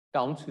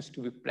towns used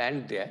to be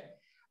planned there.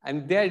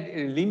 And their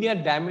linear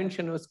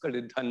dimension was called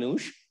a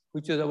Dhanush,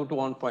 which was about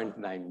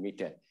 1.9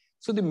 meter.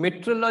 So the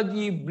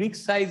metrology, brick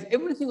size,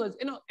 everything was,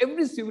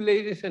 every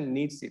civilization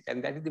needs it.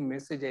 And that is the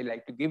message I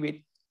like to give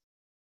it.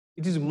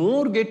 It is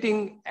more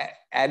getting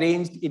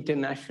arranged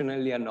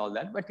internationally and all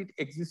that, but it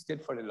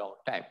existed for a long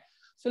time.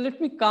 So let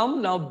me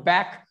come now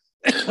back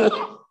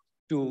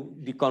to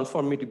the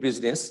conformity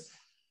business.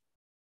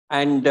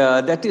 And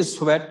that is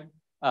where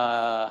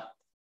the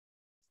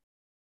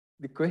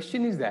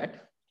question is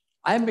that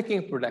I am making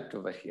a product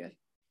over here.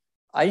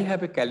 I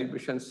have a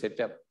calibration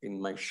setup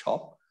in my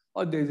shop,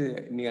 or there is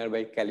a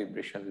nearby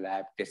calibration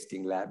lab,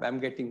 testing lab. I'm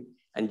getting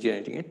and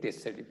generating a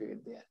test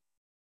certificate there.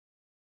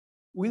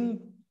 Will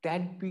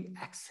that be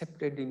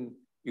accepted in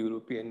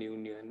European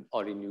Union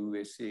or in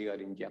USA or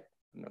in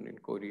Japan or in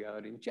Korea or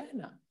in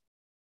China?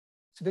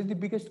 So that's the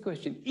biggest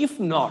question. If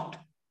not,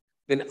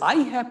 then I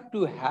have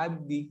to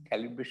have the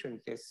calibration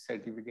test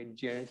certificate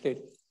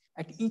generated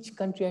at each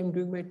country I'm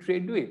doing my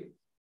trade with.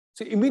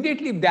 So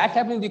immediately if that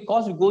happens, the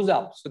cost goes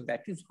up. So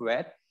that is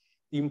where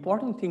the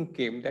important thing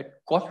came,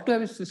 that got to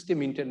have a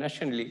system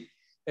internationally.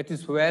 That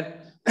is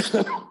where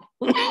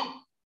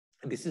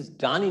this is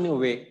done in a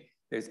way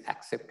that is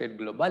accepted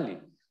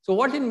globally. So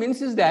what it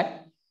means is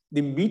that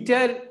the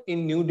meter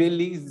in New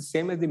Delhi is the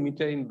same as the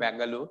meter in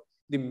Bangalore.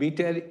 The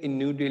meter in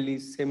New Delhi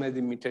is same as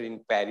the meter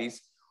in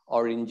Paris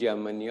or in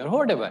Germany or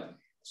whatever.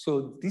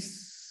 So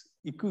this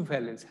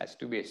equivalence has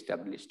to be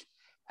established.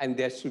 And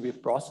there should be a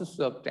process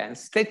of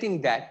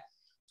translating that.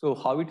 So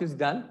how it is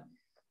done?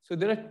 So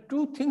there are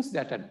two things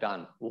that are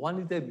done. One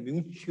is the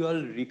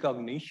mutual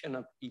recognition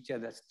of each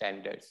other's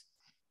standards,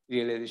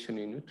 realization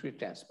unitary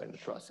transparent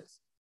process.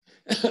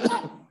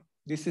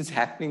 This is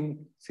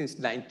happening since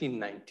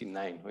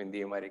 1999 when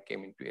the MRA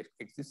came into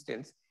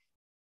existence.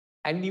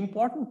 And the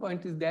important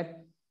point is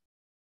that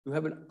you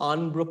have an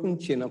unbroken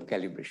chain of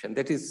calibration.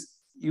 That is,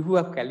 you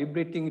are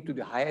calibrating it to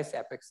the highest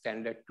apex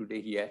standard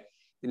today here.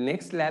 The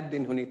next lab,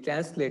 then when he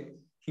translates,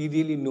 he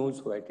really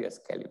knows what he has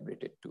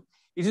calibrated to.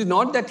 It is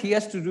not that he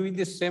has to do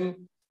the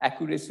same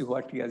accuracy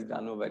what he has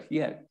done over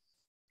here.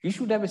 He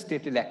should have a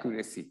stated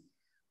accuracy,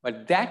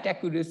 but that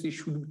accuracy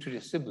should be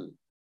traceable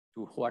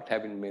to what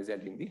have been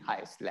measured in the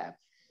highest lab.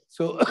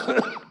 So,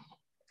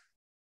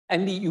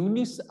 and the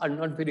units are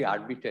not very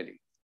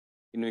arbitrary.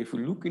 If you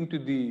look into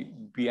the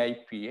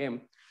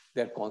BIPM,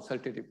 there are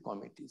consultative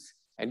committees,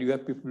 and you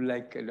have people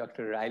like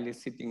Dr. Riley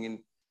sitting in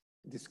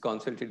these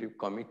consultative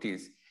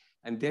committees,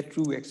 and they're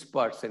true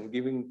experts and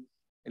giving,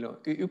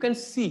 you can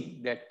see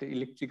that the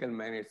electrical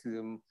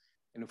magnetism,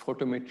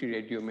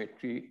 photometry,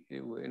 radiometry,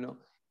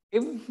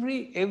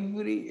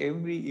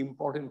 every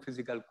important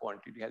physical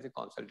quantity has a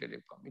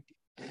consultative committee.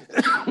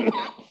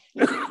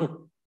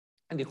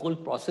 And the whole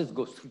process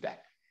goes through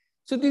that.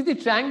 So this is the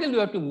triangle you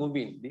have to move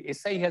in. The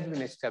SI has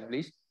been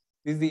established.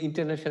 This is the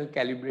International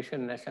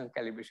Calibration, National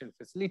Calibration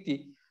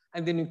Facility.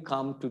 And then you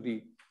come to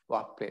the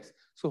workplace.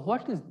 So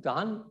what is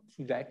done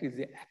through that is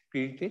the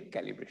accredited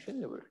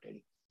calibration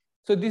laboratory.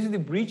 So this is the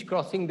bridge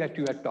crossing that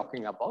you are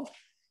talking about.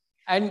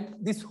 And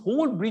this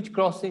whole bridge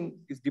crossing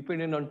is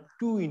dependent on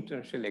two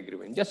international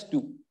agreements, just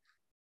two.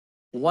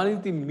 One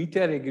is the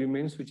meter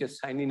agreements, which are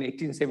signed in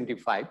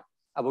 1875,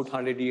 about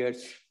 100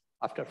 years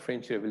after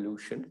French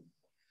Revolution.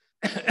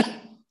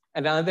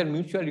 And another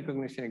mutual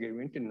recognition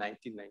agreement in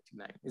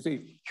 1999. It's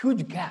a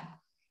huge gap.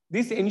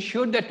 This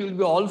ensured that you'll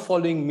be all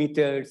following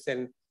meters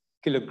and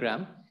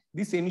kilogram.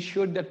 This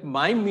ensured that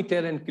my meter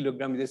and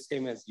kilogram is the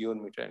same as your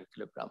meter and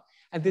kilogram.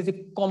 And there's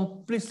a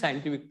complete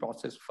scientific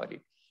process for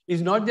it.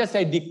 It's not just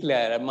I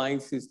declare my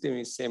system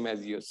is same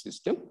as your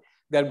system.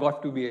 There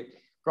got to be a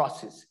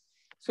process.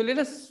 So let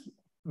us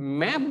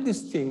map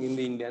this thing in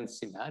the Indian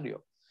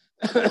scenario.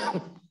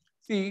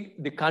 See,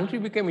 the country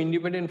became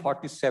independent in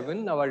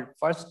 47.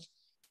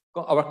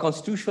 Our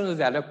constitution was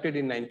adopted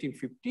in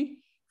 1950.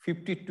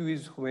 52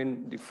 is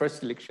when the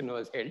first election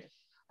was held.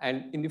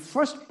 And in the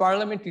first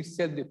parliament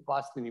itself, they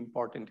passed an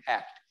important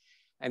act.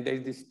 And there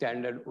is the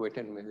standard weight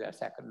and measure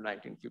act of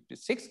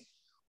 1956,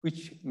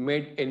 which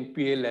made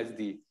NPL as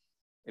the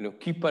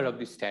keeper of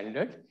the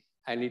standard.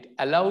 And it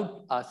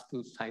allowed us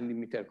to sign the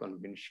meter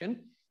convention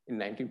in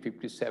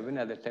 1957.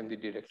 At that time, the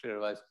director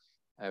was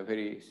a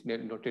very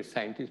noted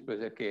scientist,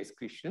 Professor K.S.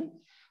 Krishnan.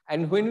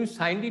 And when we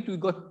signed it, we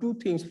got two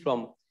things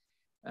from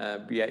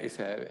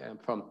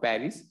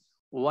Paris.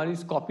 One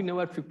is copy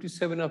number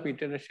 57 of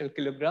international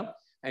kilogram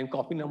and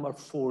copy number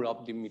 4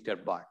 of the meter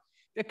bar.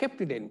 They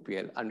kept it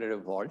NPL under a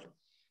vault.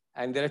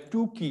 And there are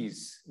two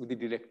keys with the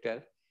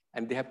director,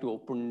 and they have to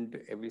open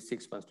every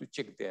 6 months to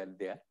check they are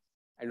there.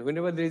 And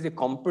whenever there is a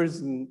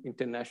comparison,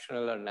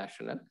 international or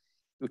national,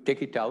 you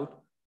take it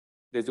out.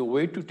 There's a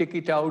way to take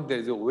it out.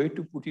 There's a way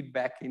to put it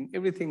back in.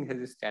 Everything has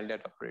a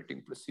standard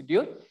operating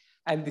procedure.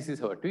 And this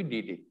is what we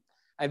did it.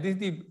 And this is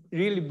the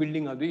really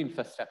building of the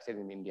infrastructure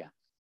in India.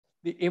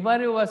 The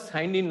MRA was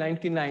signed in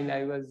 99.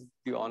 I was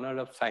the honor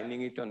of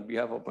signing it on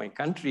behalf of my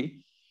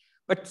country.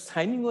 But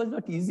signing was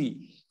not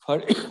easy.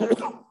 For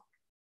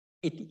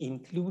it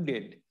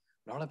included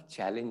a lot of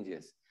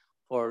challenges.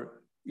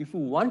 For if you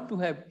want to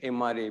have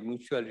MRA,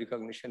 mutual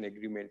recognition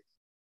agreement,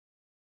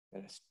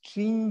 there are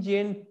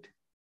stringent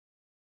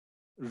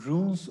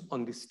rules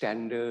on the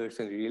standards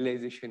and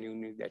realization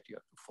unit that you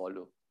have to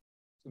follow.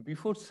 So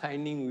before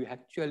signing, we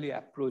actually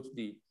approached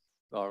the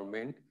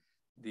government.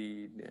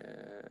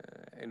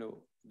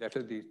 That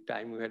was the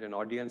time we had an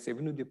audience,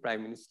 even with the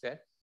Prime Minister.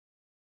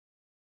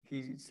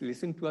 He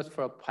listened to us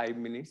for 5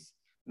 minutes,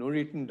 no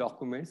written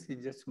documents. He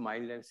just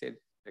smiled and said,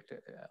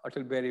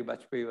 Atal Bihari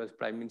Vajpayee was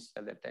Prime Minister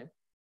at that time.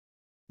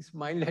 He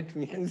smiled at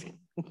me and said,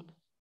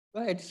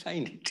 go ahead,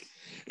 sign it.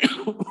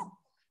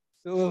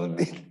 So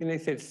then I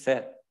said,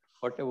 sir,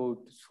 what about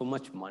so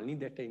much money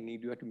that I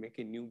need? You have to make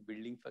a new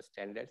building for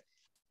standards.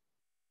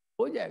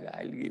 Ho jayega,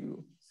 I'll give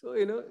you. So,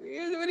 he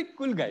was a very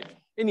cool guy.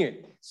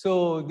 Anyway,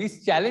 so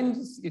this challenge,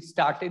 it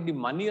started, the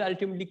money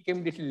ultimately came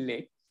a little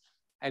late.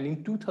 And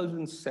in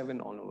 2007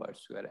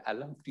 onwards, we were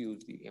allowed to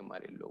use the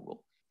MRA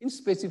logo in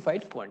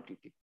specified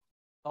quantity.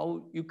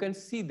 How you can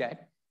see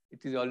that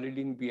it is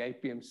already in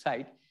BIPM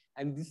site.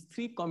 And these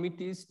 3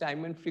 committees,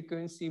 time and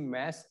frequency,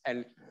 mass,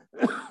 and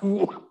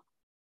we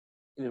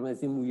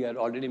are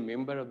already a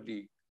member of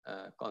the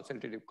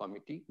consultative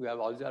committee. We have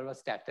observer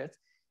status.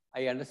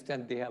 I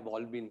understand they have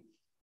all been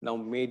now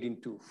made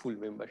into full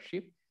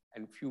membership,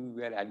 and few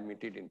were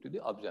admitted into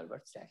the observer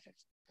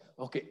status.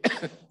 Okay.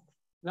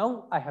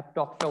 Now I have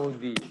talked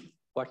about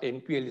what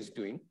NPL is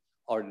doing,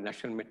 or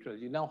national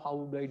metrology. Now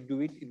how do I do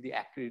it in the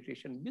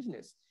accreditation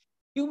business?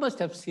 You must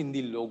have seen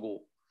the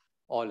logo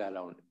all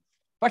around,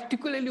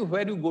 particularly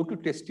where you go to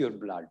test your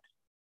blood.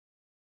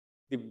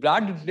 The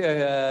blood,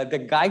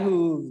 the guy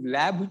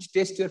which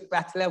tests your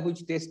path lab,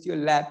 which tests your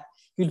lab,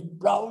 he'll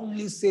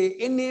proudly say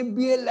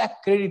NABL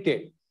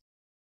accredited.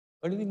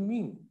 What does it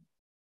mean?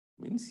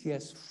 It means he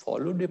has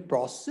followed a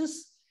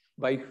process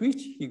by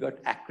which he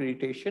got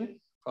accreditation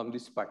from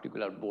this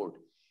particular board.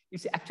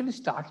 It's actually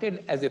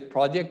started as a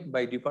project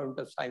by Department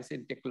of Science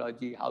and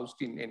Technology,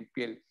 housed in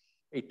NPL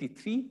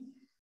 83,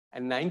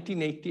 and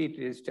 1988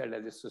 registered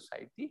as a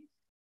society.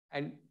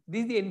 And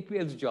this is the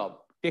NPL's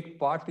job, take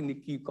part in the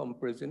key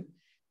comparison.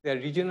 There are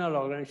regional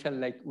organizations,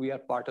 like we are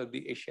part of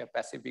the Asia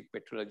Pacific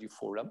Metrology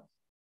Forum.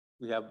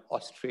 We have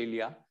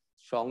Australia,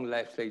 strong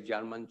labs like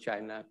German,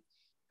 China,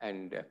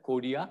 and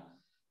Korea.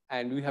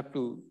 And we have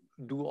to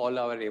do all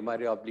our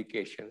MRA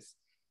obligations.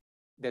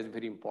 That's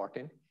very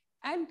important.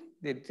 And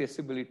the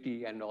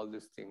traceability and all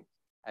this thing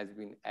has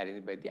been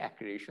arranged by the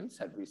accreditation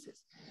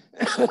services.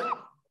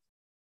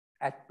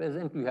 At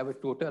present, we have a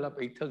total of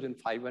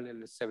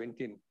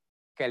 8,517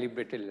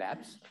 calibrated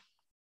labs,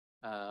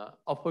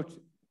 of which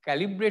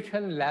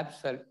calibration labs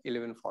are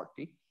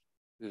 1140.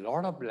 A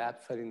lot of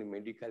labs are in the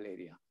medical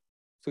area.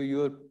 So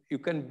you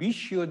can be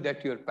sure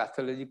that your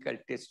pathological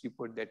test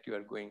report that you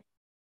are going is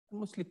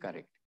mostly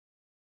correct.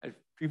 And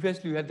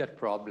previously, you had that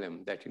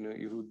problem that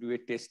you do a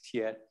test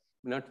here,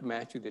 not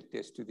match with the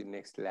test to the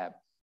next lab.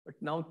 But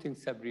now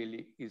things have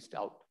really eased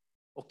out.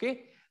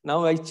 Okay,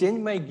 now I change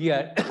my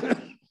gear.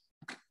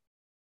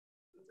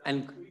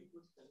 And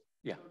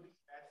yeah.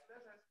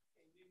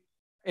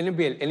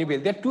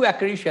 NABL. There are 2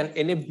 accreditation,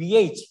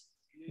 NABH.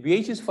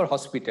 BH is for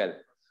hospital.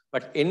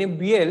 But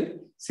NABL,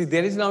 see,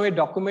 there is now a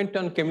document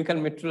on chemical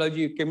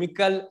metrology,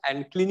 chemical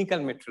and clinical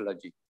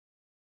metrology.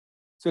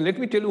 So let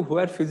me tell you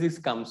where physics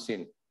comes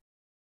in.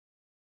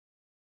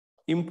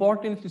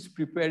 Important is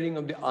preparing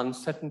of the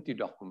uncertainty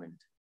document.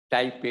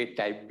 Type A,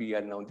 type B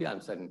are now the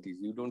uncertainties.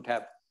 You don't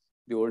have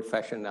the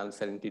old-fashioned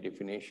uncertainty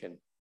definition.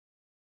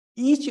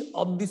 Each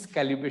of this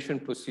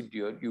calibration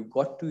procedure, you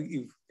got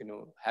to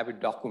have a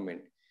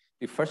document.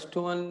 The first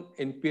one,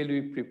 NPL,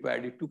 we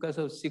prepared, it took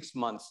us 6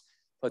 months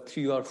for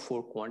 3 or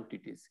 4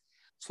 quantities.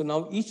 So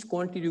now each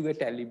quantity you get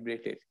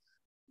calibrated,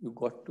 you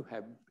got to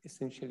have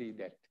essentially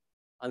that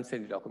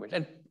uncertainty document.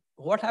 And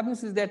what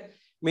happens is that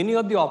many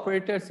of the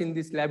operators in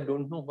this lab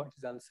don't know what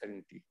is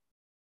uncertainty.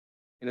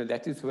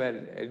 That is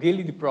where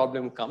really the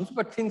problem comes,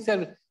 but things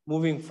are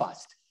moving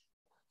fast.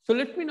 So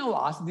let me now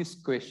ask this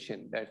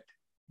question, that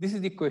this is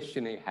the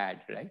question I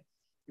had, right?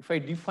 If I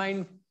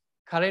define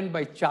current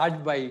by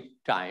charge by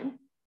time,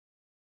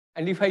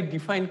 and if I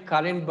define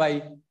current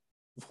by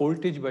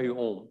voltage by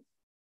ohm,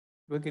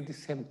 we get the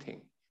same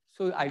thing.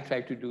 So I'll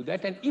try to do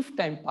that. And if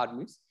time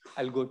permits,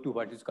 I'll go to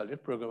what is called a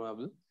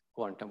programmable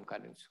quantum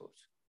current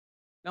source.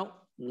 Now,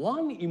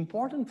 one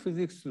important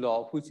physics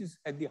law, which is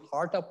at the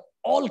heart of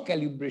all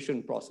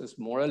calibration process,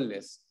 more or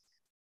less,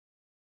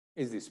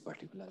 is this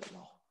particular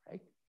law,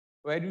 right?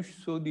 Where you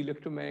show the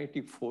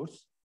electromagnetic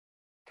force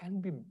can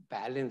be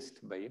balanced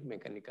by a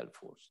mechanical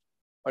force,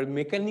 or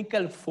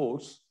mechanical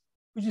force,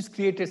 which is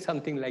created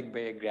something like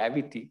by a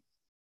gravity,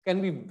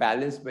 can be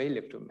balanced by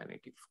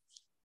electromagnetic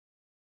force.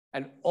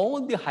 And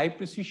all the high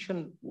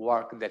precision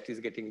work that is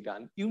getting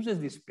done uses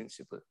this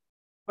principle.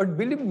 But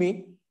believe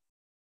me,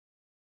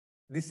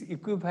 this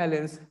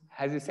equivalence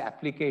has its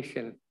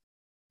application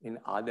in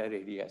other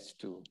areas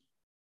too.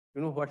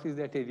 You know what is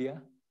that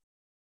area?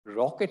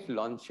 Rocket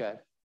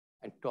launcher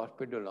and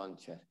torpedo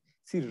launcher.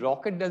 See,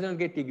 rocket doesn't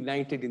get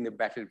ignited in the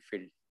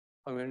battlefield.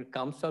 When it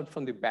comes out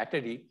from the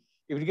battery,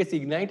 if it gets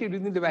ignited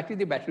within the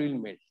battery will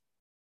melt.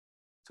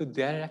 So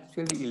they are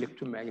actually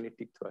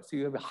electromagnetic thrust. So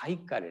you have a high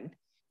current,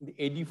 the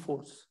eddy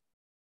force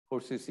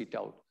forces it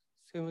out.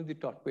 Same with the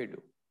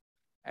torpedo.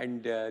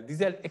 And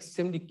these are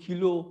extremely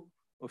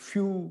a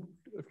few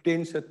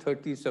tens or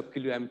 30s of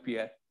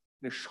kiloampere.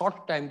 In a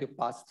short time they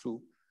pass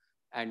through.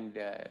 And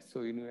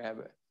so you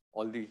have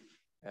all the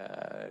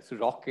so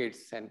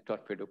rockets and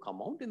torpedo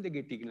come out and they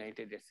get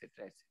ignited,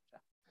 etc.,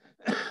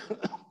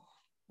 etc.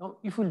 Now,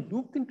 if you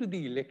look into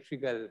the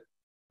electrical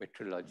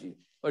metrology,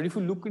 or if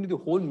you look into the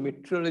whole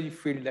metrology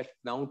field that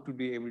now to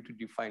be able to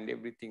define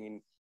everything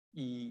in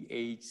E,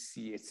 H,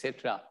 C,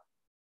 etc.,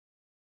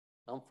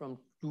 come from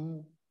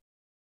 2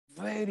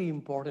 very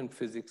important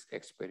physics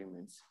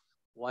experiments.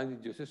 One is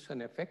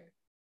Josephson effect,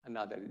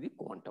 another is the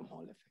quantum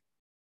Hall effect.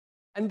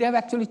 And they have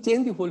actually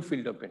changed the whole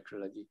field of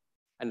metrology.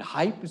 And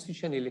high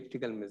precision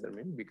electrical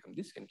measurement become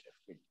the central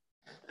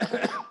field.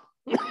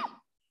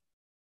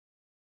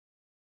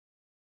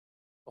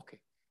 Okay,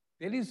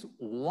 there is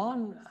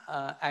one,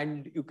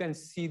 and you can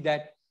see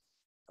that,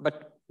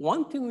 but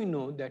one thing we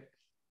know that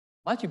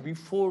much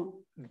before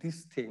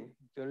this thing,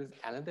 there is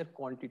another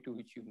quantity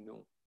which you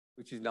know,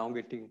 which is now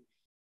getting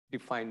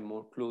defined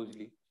more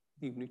closely,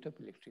 the unit of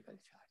electrical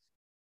charge.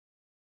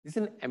 This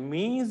is an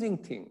amazing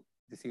thing,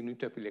 this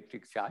unit of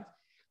electric charge.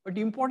 But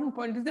the important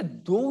point is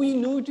that though we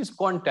know it is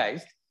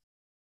quantized,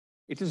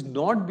 it is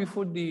not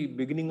before the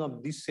beginning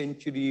of this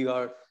century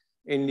or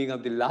ending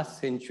of the last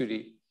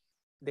century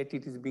that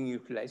it is being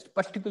utilized,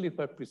 particularly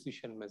for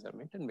precision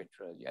measurement and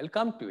metrology. I'll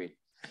come to it.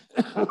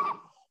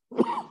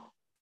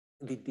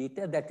 The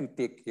data that we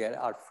take here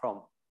are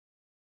from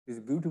this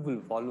beautiful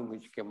volume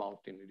which came out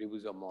in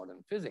Reviews of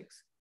Modern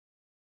Physics.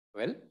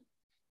 Well,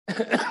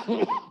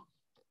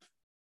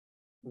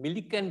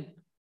 Millikan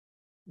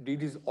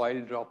did his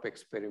oil drop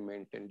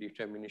experiment and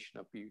determination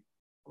of E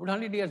about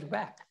 100 years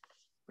back.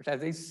 But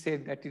as I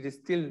said, that it is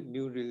still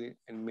new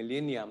and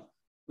millennium,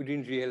 we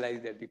didn't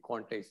realize that the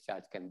quantized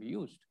charge can be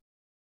used.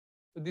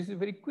 So this is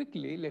very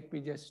quickly, let me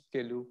just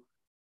tell you,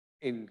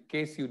 in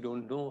case you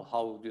don't know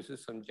how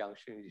Josephson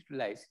junction is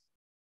utilized,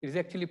 it is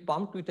actually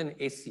pumped with an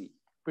AC,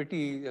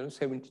 pretty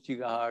 70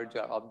 gigahertz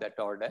or of that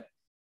order,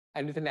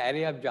 and with an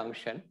array of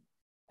junction,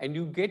 and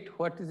you get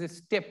what is a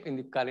step in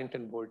the current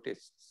and voltage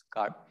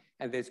curve,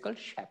 and that's called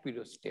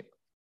Shapiro step.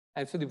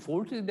 And so the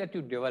voltage that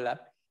you develop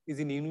is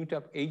in unit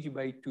of H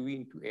by 2E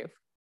into F,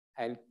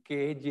 and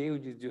Kj,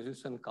 which is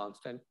Josephson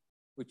constant,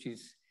 which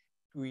is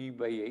 2E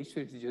by H,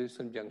 so it's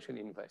Josephson junction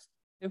inverse.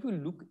 If you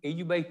look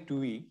H by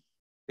 2E,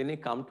 then I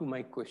come to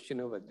my question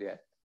over there.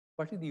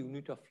 What is the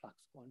unit of flux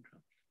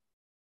quantum?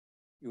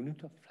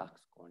 Unit of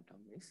flux quantum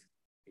is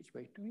H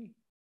by 2E.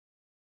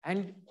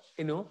 And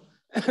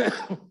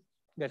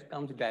that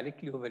comes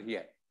directly over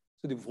here.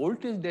 So the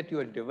voltage that you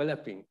are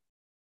developing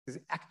is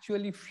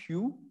actually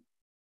few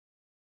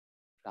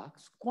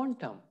flux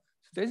quantum.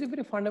 So there is a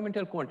very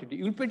fundamental quantity.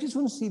 You will pretty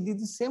soon see the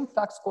same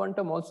flux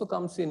quantum also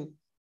comes in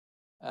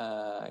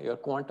your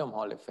quantum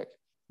Hall effect.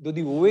 Though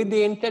the way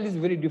they enter is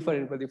very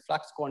different, but the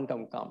flux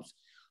quantum comes.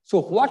 So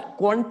what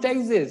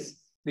quantizes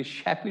the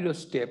Shapiro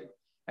step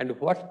and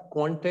what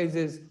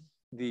quantizes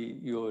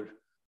your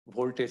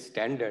voltage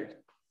standard?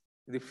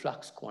 The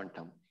flux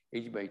quantum,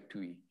 H by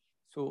 2E.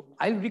 So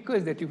I'll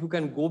request that if you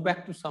can go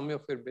back to some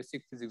of your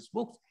basic physics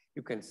books,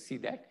 you can see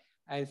that.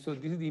 And so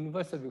this is the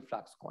inverse of the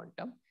flux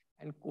quantum.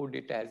 and core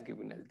data has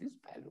given us this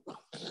value.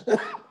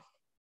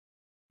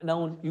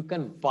 Now you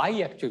can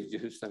buy actual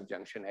Josephson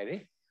junction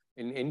array.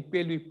 In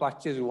NPL, we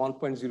purchased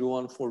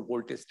 1.014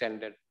 voltage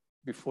standard.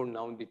 Before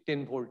now, the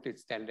 10 voltage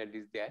standard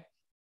is there.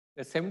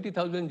 The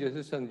 70,000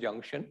 Josephson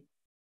junction,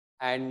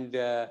 and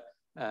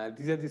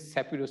these are the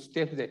Shapiro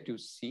steps that you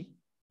see,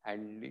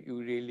 and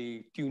you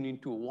really tune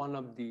into one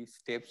of the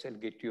steps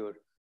and get your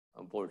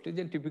voltage.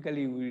 And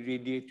typically, we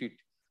radiate it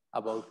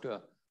about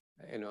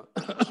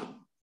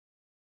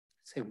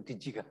 70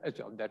 gigahertz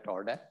of that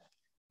order,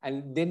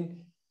 and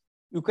then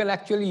you can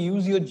actually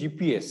use your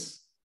GPS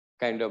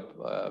kind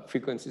of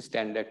frequency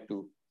standard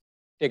to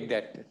take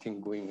that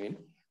thing going in.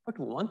 But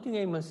one thing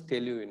I must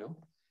tell you,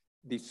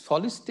 the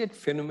solid state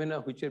phenomena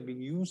which are being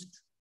used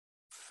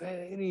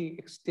very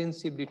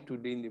extensively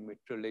today in the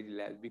metrology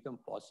labs become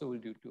possible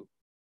due to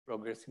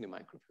progress in the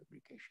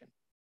microfabrication.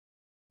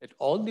 That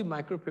all the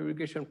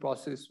microfabrication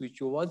process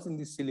which was in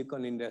the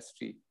silicon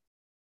industry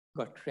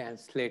got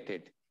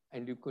translated,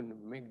 and you can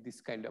make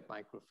this kind of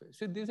microfabrication.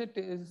 So these are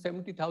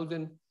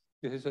 70,000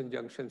 Josephson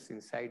junctions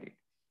inside it.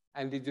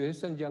 And the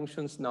Josephson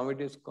junctions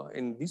nowadays,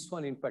 in this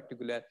one in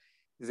particular,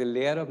 is a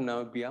layer of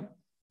niobium,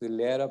 the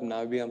layer of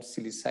niobium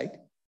silicide,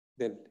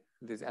 then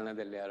there's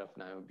another layer of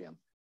niobium.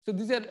 So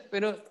these are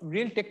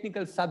real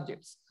technical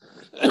subjects.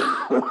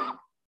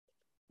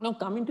 Now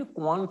coming to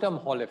quantum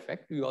Hall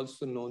effect, we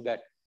also know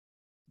that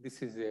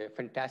this is a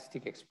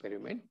fantastic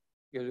experiment.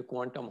 You have a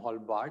quantum Hall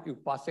bar, you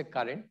pass a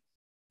current,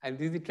 and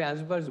this is the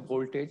transverse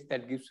voltage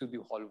that gives you the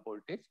Hall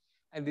voltage,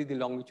 and this is the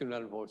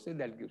longitudinal voltage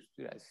that gives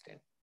you the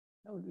resistance.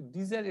 Now,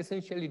 these are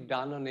essentially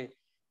done on a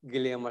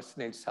gallium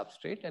arsenide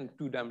substrate and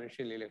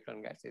two-dimensional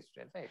electron gas,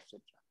 etc., etc.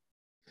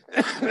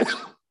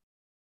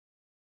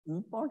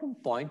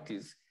 Important point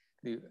is,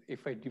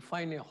 if I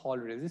define a Hall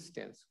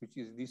resistance, which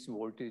is this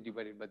voltage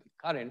divided by the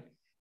current,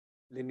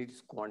 then it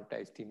is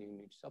quantized in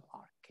units of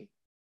RK.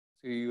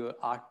 So your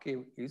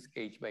RK is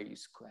H by E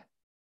square.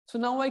 So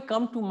now I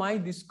come to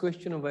this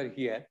question over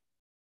here.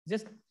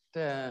 Just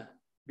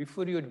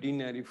before your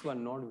dinner, if you are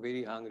not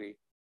very hungry,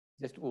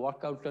 just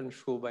work out and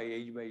show by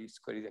H by E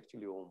square is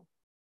actually ohm.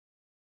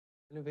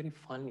 Very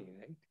funny,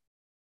 right?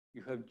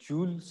 You have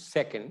Joule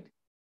second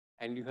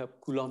and you have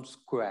Coulomb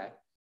square.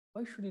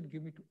 Why should it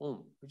give it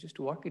ohm? You just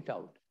work it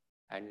out,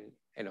 and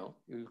you'll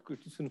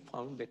pretty soon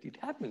found that it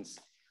happens.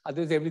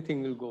 Otherwise,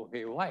 everything will go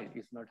haywire.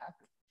 It's not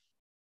happening.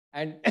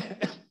 And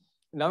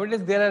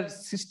nowadays, there are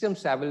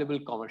systems available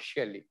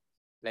commercially.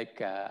 Like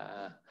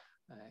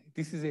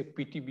this is a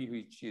PTB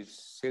which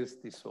sells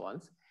these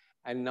ones.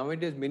 And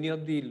nowadays, many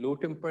of the low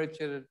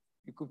temperature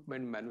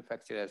equipment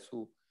manufacturers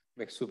who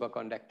make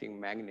superconducting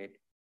magnet,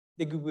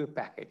 they give you a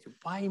package.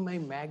 Buy my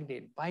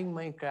magnet, buy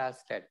my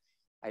cryostat.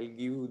 I'll give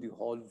you the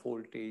Hall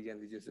voltage and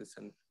the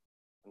Josephson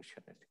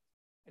function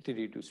at a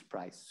reduced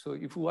price. So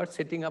if you are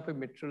setting up a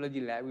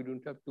metrology lab, you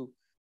don't have to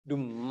do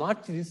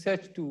much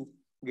research to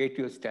get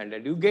your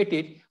standard. You get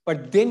it,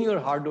 but then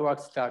your hard work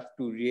starts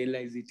to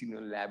realize it in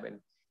your lab and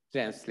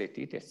translate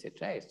it,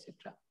 etc., etc.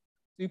 So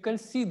you can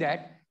see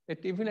that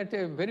even at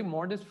a very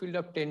modest field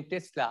of 10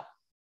 Tesla,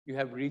 you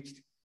have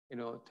reached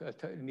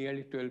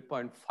nearly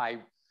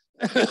 12.5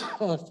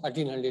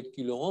 1300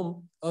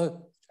 kilo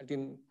ohm,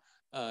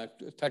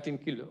 13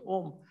 kilo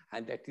ohm,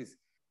 and that is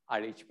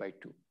RH by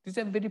 2. These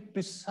are very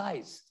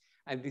precise,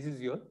 and this is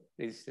your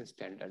resistance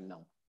standard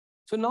now.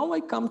 So now I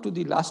come to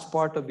the last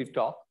part of the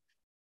talk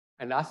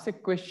and ask a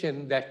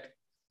question that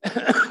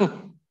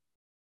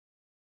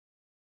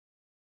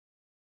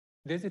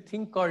there's a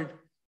thing called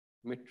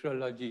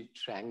metrology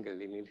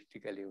triangle in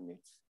electrical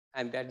units,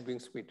 and that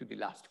brings me to the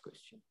last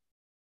question.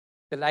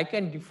 That I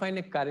can define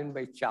a current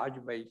by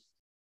charge by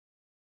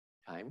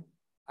time.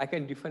 I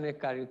can define a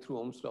current through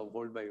Ohm's law,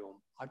 volt by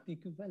ohm, are the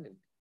equivalent.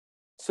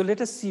 So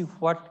let us see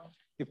what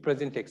the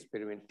present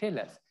experiment tells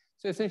us.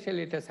 So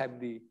essentially, let us have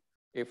the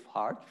F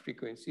Hz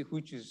frequency,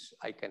 which is,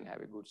 I can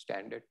have a good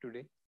standard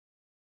today.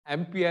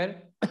 Ampere,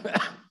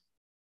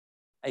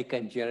 I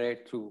can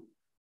generate through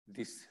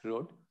this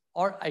road,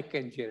 or I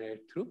can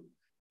generate through.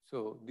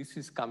 So this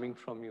is coming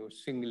from your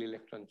single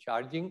electron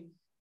charging,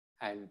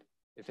 and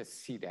let us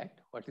see that.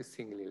 What is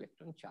single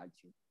electron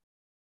charging?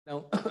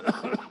 Now,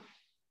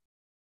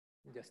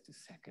 just a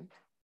second.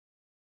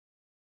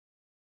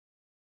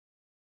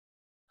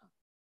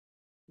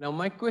 Now,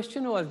 my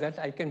question was that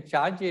I can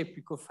charge a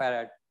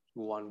picofarad to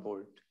 1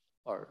 volt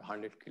or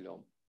 100 kilo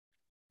ohm.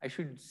 I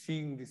should see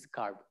in this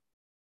curve.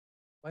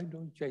 Why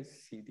don't I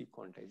see the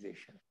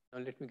quantization? Now,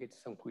 let me get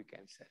some quick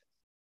answer.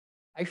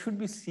 I should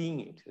be seeing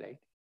it, right?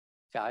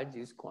 Charge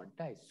is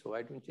quantized, so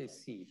why don't I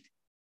see it?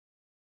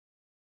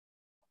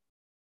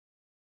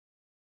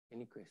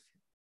 Any question?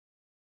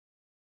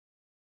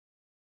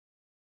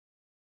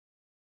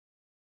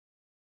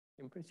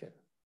 Temperature.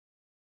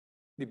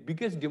 The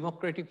biggest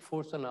democratic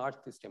force on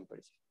earth is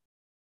temperature.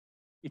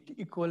 It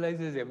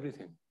equalizes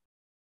everything.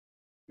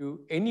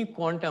 Any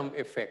quantum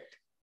effect,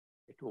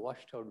 it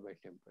washed out by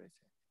temperature.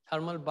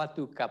 Thermal bath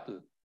you couple.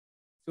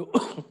 So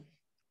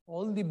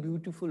all the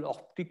beautiful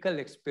optical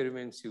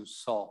experiments you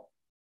saw,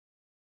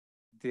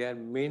 their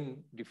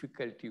main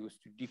difficulty was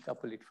to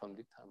decouple it from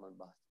the thermal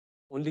bath.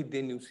 Only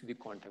then you see the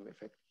quantum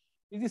effect.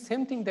 It's the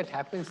same thing that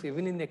happens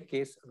even in the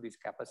case of this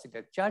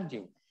capacitor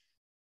charging,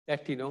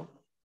 that, you know,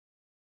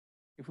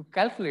 if you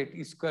calculate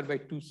E square by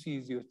 2C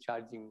is your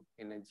charging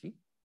energy,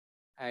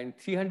 and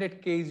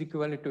 300K is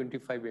equivalent to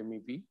 25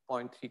 MeV,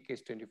 0.3K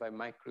is 25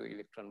 micro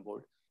electron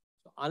volt.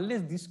 So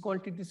unless this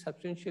quantity is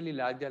substantially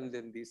larger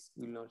than this,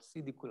 you will not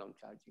see the Coulomb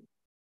charging,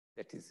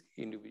 that is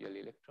individual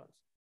electrons.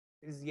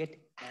 There is yet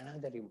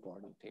another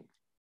important thing,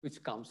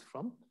 which comes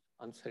from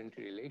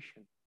uncertainty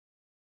relation.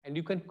 And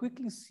you can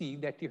quickly see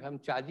that if I'm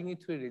charging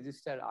it through a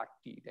resistor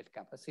RT, that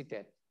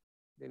capacitor,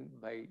 then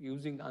by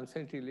using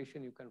uncertainty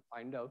relation, you can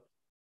find out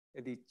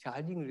that the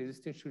charging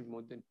resistance should be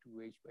more than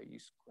 2H by E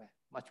square,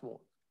 much more.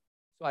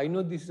 So I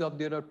know this is of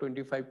the order of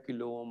 25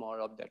 kilo ohm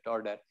or of that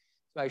order.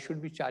 So I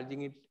should be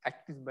charging it at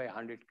least by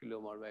 100 kilo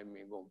ohm or by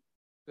mega ohm.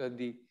 So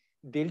the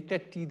delta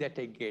T that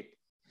I get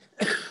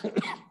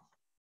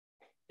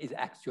is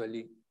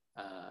actually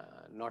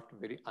not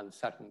very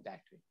uncertain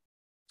that way.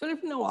 So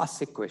let me now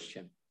ask a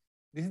question.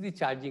 This is the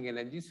charging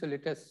energy. So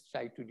let us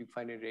try to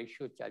define a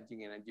ratio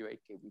charging energy by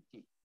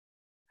kVt.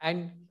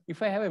 And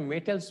if I have a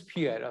metal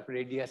sphere of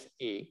radius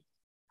A,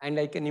 and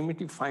I can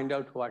immediately find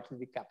out what is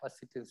the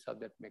capacitance of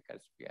that metal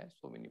sphere,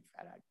 so many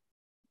farad,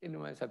 then I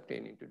must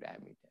obtain into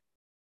diameter.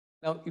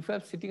 Now, if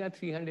I'm sitting at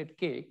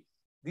 300K,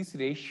 this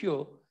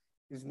ratio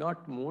is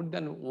not more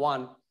than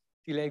 1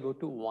 till I go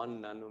to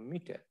 1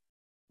 nanometer.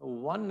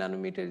 1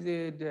 nanometer is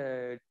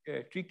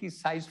a tricky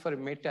size for a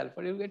metal,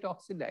 for it will get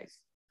oxidized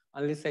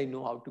unless I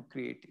know how to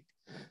create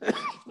it.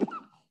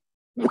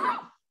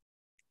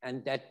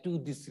 And that too,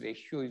 this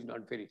ratio is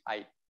not very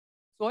high.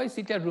 So I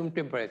sit at room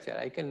temperature.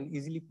 I can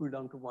easily cool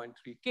down to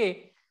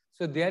 0.3K.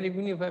 So there,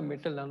 even if I have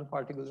metal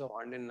nanoparticles of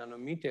 100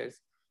 nanometers,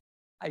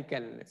 I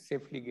can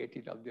safely get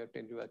it up there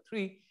 10 to the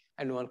 3,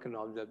 and one can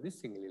observe this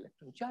single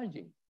electron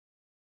charging.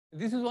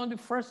 This is one of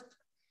the first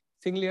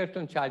single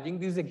electron charging.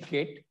 This is a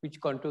gate which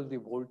controls the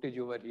voltage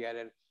over here,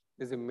 and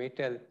there's a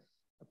metal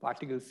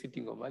particle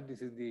sitting over.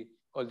 This is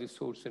called the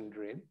source and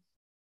drain.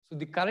 So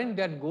the current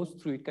that goes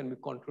through it can be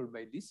controlled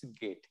by this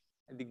gate,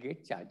 and the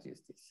gate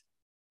charges this.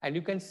 And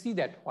you can see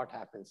that what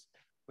happens.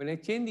 When I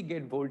change the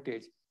gate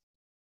voltage,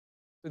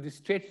 so the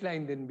straight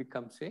line then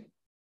becomes a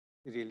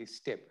really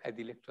step as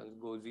the electrons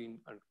goes in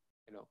and,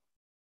 you know,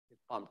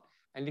 pumped.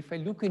 And if I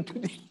look into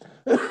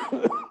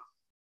the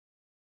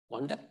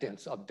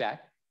conductance of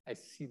that, I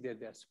see that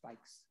there are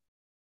spikes.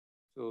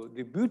 So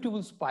the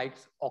beautiful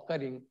spikes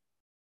occurring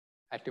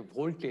at a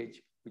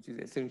voltage, which is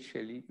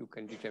essentially you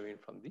can determine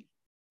from the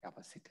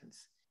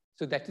capacitance.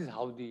 So that is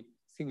how the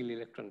single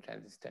electron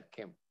transistor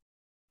came.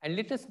 And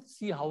let us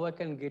see how I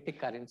can get a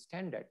current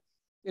standard.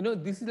 You know,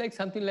 this is like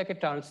something like a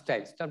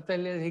turnstile.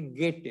 Turnstile is a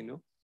gate, you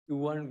know. You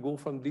want to go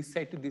from this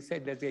side to this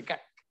side, there's a gate.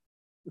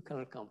 You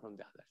cannot come from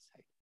the other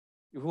side.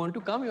 If you want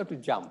to come, you have to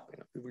jump. You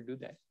know, people do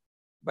that.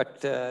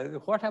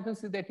 But what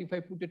happens is that if I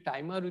put a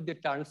timer with the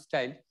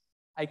turnstile,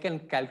 I can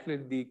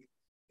calculate the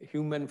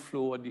human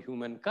flow or the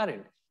human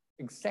current.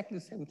 Exactly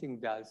the same thing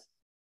does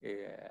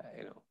a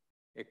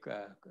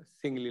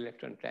single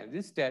electron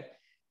transistor,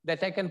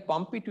 that I can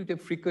pump it with a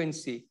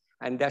frequency,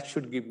 and that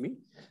should give me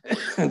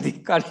the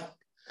current.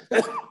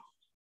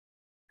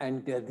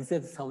 And these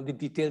are some of the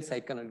details I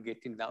cannot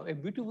get in now. A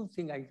beautiful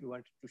thing I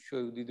wanted to show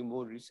you, the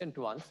more recent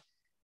ones.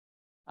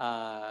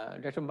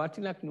 Dr.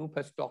 Martina Knoop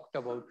has talked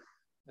about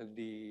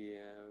the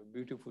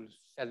beautiful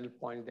saddle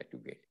point that you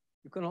get.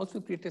 You can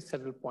also create a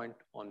saddle point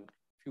on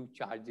few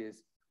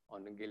charges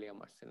on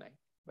gallium arsenide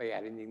by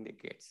arranging the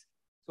gates.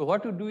 So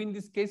what you do in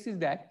this case is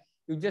that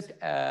you just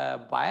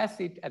bias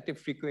it at a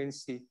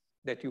frequency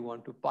that you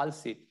want to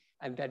pulse it,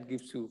 and that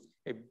gives you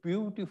a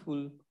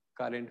beautiful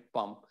current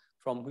pump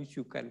from which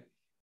you can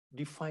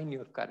define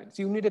your current.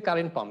 So you need a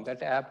current pump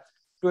that have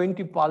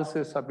 20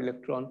 pulses of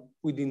electron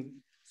within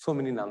so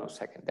many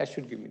nanoseconds. That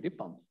should give me the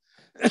pump.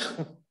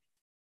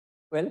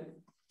 Well,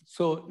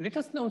 so let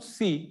us now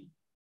see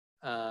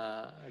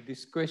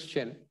this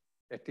question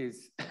that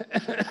is,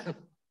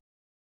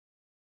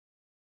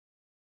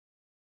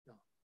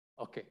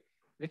 okay.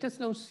 Let us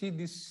now see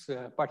this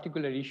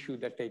particular issue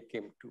that I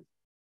came to,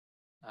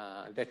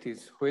 that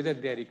is whether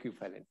they are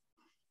equivalent.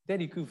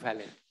 They're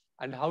equivalent.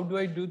 And how do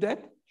I do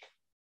that?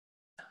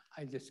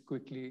 I just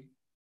quickly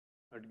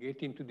not get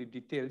into the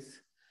details.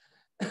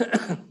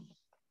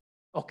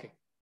 Okay.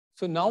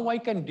 So now I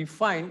can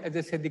define, as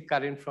I said, the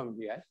current from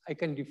here. I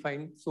can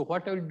define, so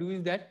what I will do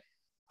is that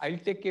I'll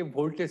take a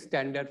voltage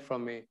standard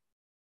from a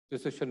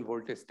dissociation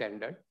voltage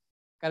standard,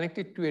 connect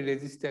it to a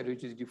resistor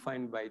which is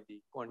defined by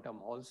the quantum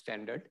Hall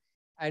standard,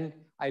 and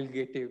I'll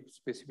get a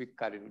specific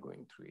current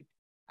going through it.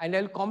 And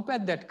I'll compare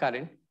that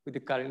current with the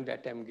current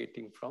that I'm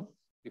getting from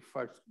the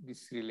first,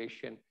 this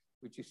relation,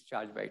 which is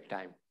charged by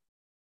time.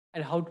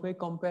 And how do I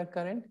compare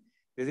current?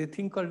 There's a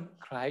thing called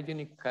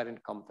cryogenic current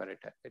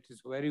comparator. That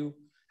is where you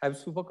have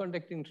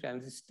superconducting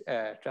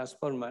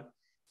transformer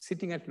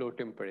sitting at low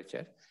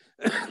temperature.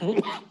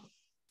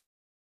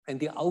 And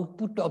the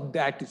output of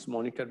that is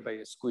monitored by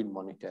a squid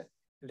monitor.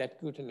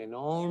 That gives an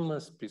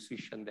enormous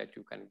precision that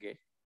you can get.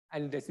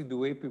 And this is the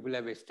way people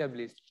have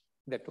established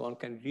that one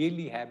can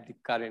really have the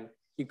current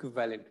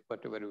equivalent,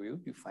 whatever you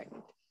define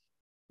it.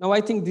 Now,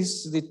 I think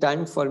this is the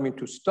time for me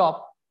to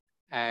stop,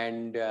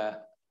 and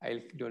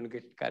I don't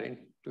get current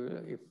to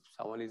if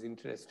someone is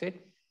interested.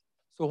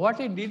 So what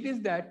I did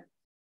is that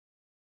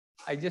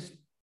I just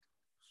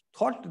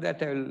thought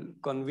that I will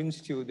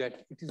convince you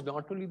that it is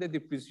not only that the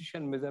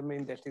precision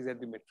measurement that is at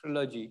the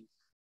metrology,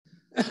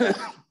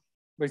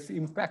 but its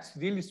impacts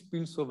really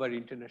spills over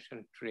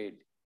international trade.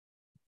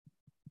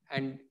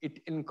 And it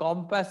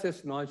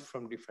encompasses knowledge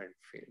from different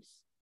fields.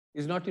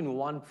 It's not in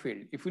one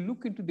field. If you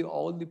look into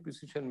all the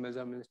precision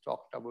measurements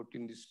talked about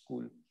in the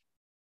school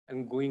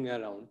and going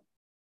around,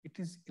 it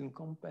is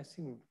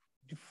encompassing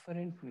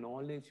different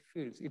knowledge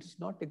fields. It is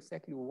not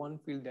exactly one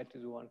field that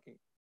is working.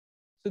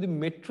 So the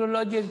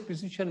metrology and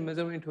precision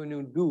measurement, when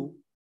you do,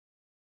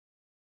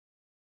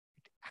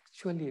 it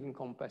actually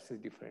encompasses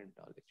different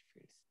knowledge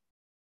fields.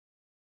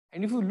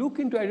 And if you look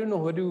into, I don't know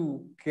whether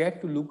you care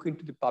to look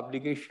into the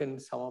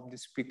publications, some of the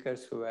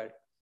speakers who are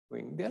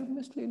doing, they are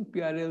mostly in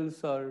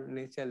PRLs or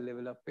nature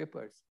level of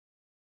papers.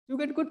 You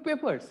get good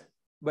papers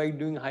by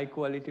doing high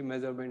quality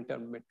measurement or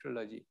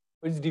metrology.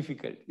 But it's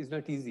difficult, it's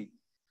not easy.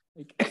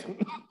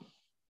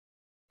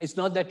 It's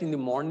not that in the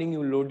morning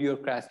you load your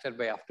cluster,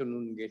 by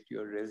afternoon get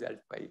your result,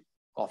 by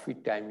coffee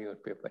time your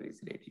paper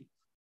is ready.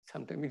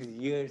 Sometimes it is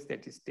years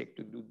that it takes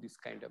to do this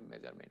kind of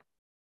measurement.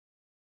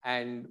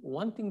 And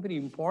one thing very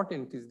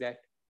important is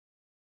that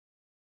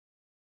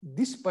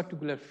this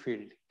particular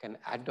field can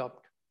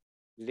adopt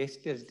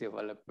latest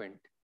development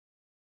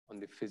on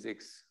the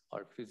physics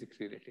or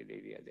physics related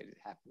area that is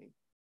happening.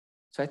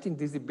 So I think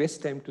this is the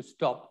best time to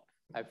stop.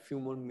 I have a few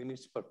more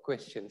minutes for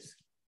questions.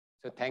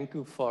 So thank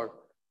you for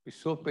being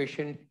so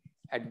patient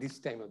at this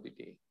time of the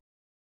day.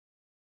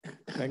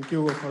 Thank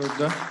you,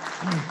 Arupda.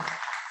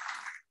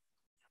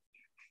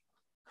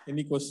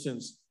 Any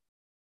questions?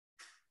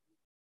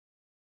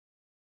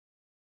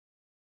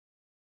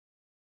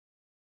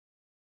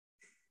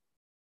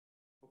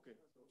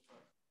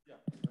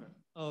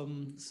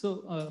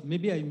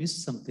 Maybe I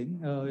missed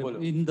something.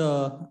 In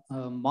the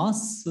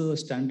mass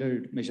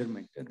standard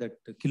measurement, that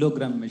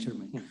kilogram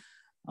measurement,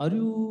 are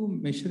you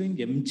measuring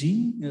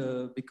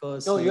mg?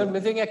 Because no, you're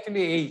measuring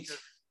actually H.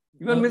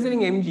 You are measuring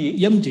mg.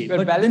 mg,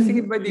 you're balancing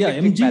it by the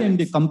mg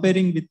balance. And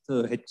comparing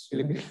with h.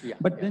 Yeah,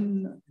 but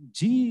then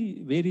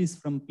g varies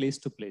from place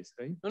to place,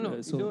 right?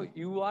 No, so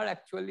you are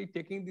actually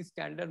taking the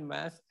standard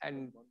mass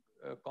and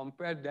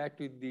compare that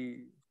with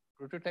the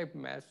prototype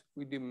mass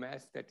with the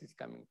mass that is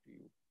coming to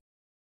you.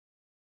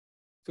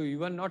 So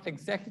you are not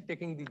exactly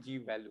taking the G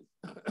value.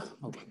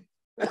 Okay.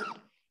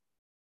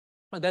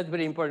 That's a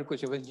very important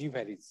question, where G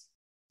varies.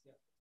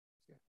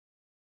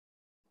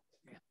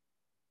 Yeah.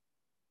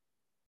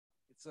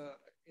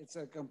 It's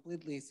a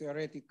completely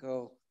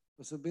theoretical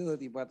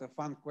possibility, but a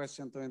fun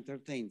question to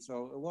entertain.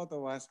 So a lot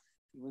of us,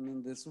 even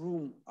in this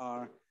room,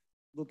 are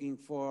looking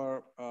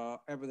for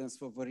evidence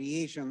for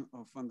variation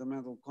of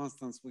fundamental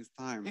constants with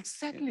time.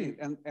 Exactly.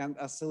 And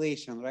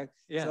oscillation, right?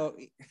 Yeah. So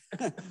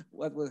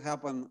what will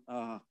happen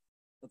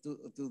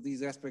to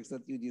these aspects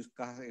that you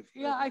discuss?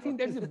 I think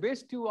that's the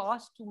best to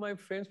ask to my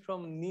friends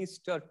from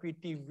NIST or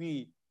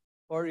PTV,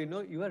 or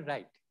you are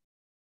right.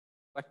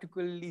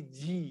 Particularly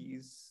G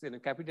is,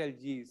 capital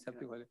G is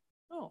something like that.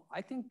 No,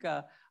 I think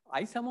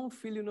I somehow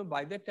feel,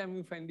 by that time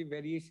we find the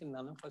variation,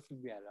 none of us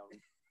will be around.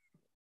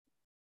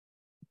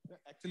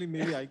 Actually,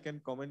 maybe I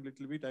can comment a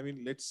little bit. I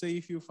mean, let's say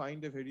if you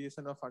find a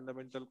variation of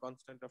fundamental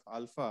constant of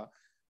alpha,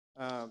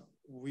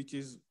 which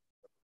is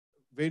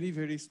very,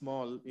 very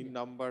small in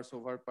numbers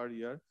over per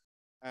year,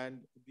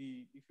 and if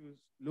you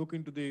look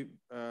into the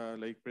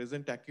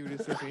present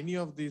accuracy of any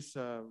of these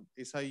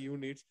SI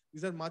units,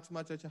 these are much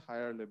at a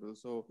higher level.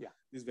 So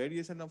this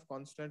variation of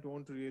constant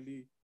won't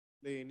really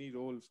play any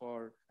role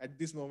for, at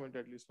this moment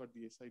at least, for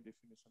the SI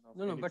definition of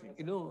No, but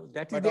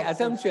that is but the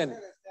assumption.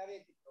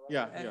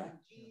 Yeah.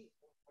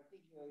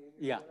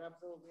 You're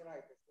absolutely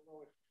right.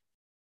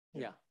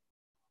 Yeah.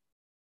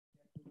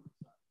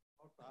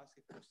 To ask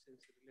a question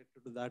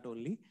related to that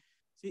only.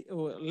 See,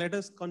 let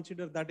us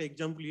consider that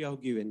example you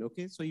have given.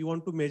 Okay, so you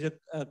want to measure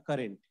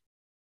current.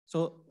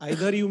 So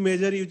either you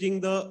measure using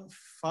the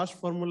first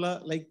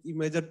formula, like you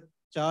measure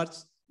charge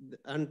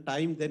and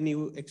time, then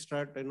you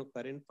extract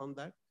current from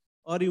that,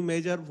 or you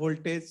measure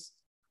voltage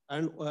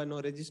and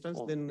resistance,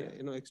 then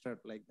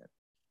extract like that.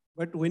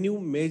 But when you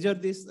measure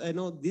this,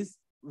 these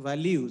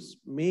values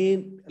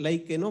may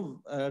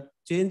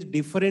change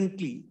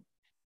differently,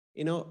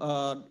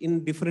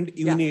 in different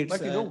units.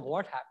 But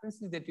what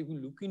happens is that if you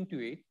look into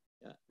it,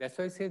 that's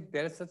why I said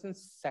there are certain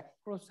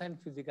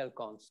sacrosanct physical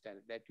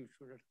constants that you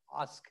should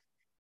ask.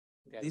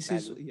 This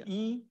is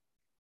E,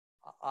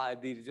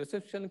 the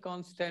resorption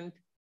constant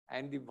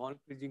and the von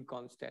Friesen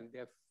constant. They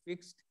are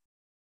fixed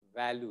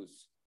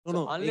values.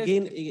 No,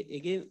 again,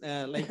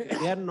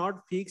 they are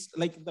not fixed,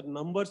 like the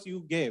numbers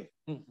you gave.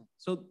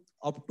 So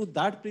up to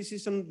that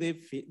precision,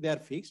 they are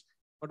fixed.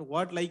 But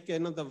what like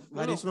the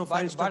variation of but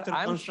fine structure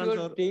I'm constants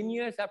sure or 10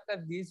 years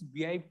after this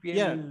BIPM,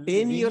 yeah,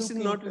 10 years is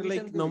relook not into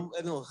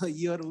it like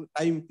year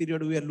time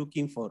period we are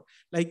looking for.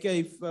 Like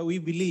if we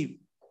believe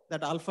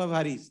that alpha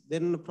varies,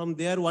 then from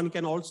there one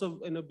can also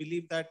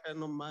believe that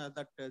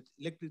that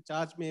electric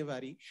charge may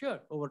vary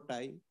over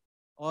time,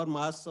 or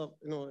mass of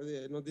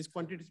these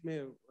quantities may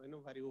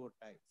vary over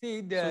time.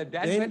 See, that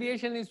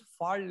variation is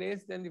far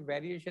less than the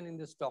variation in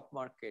the stock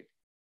market.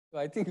 So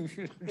I think we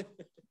should.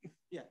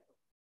 Yeah.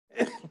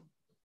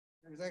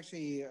 There's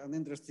actually an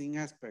interesting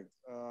aspect.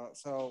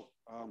 So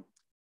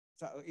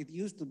it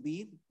used to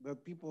be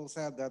that people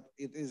said that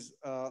it is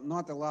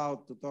not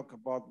allowed to talk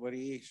about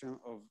variation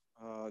of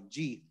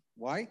G.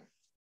 Why?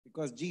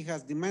 Because G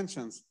has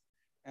dimensions.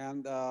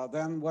 And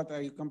then what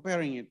are you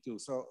comparing it to?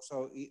 So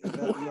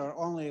that you are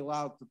only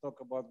allowed to talk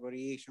about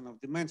variation of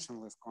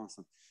dimensionless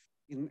constant.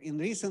 In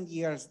recent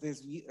years,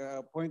 this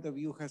point of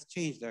view has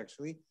changed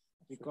actually,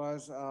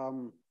 because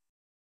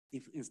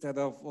if instead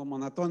of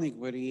monotonic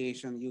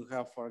variation, you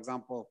have, for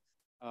example,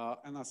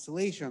 an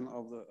oscillation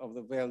of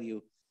the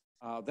value,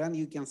 then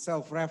you can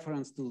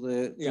self-reference to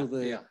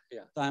the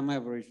time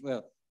average.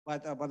 Well,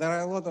 but there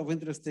are a lot of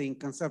interesting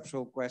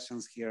conceptual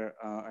questions here,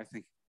 I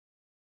think.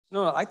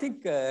 No, I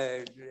think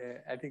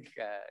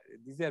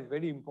these are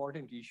very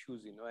important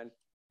issues, and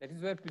that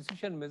is why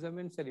precision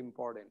measurements are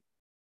important.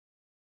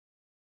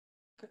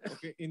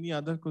 Okay, any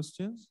other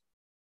questions?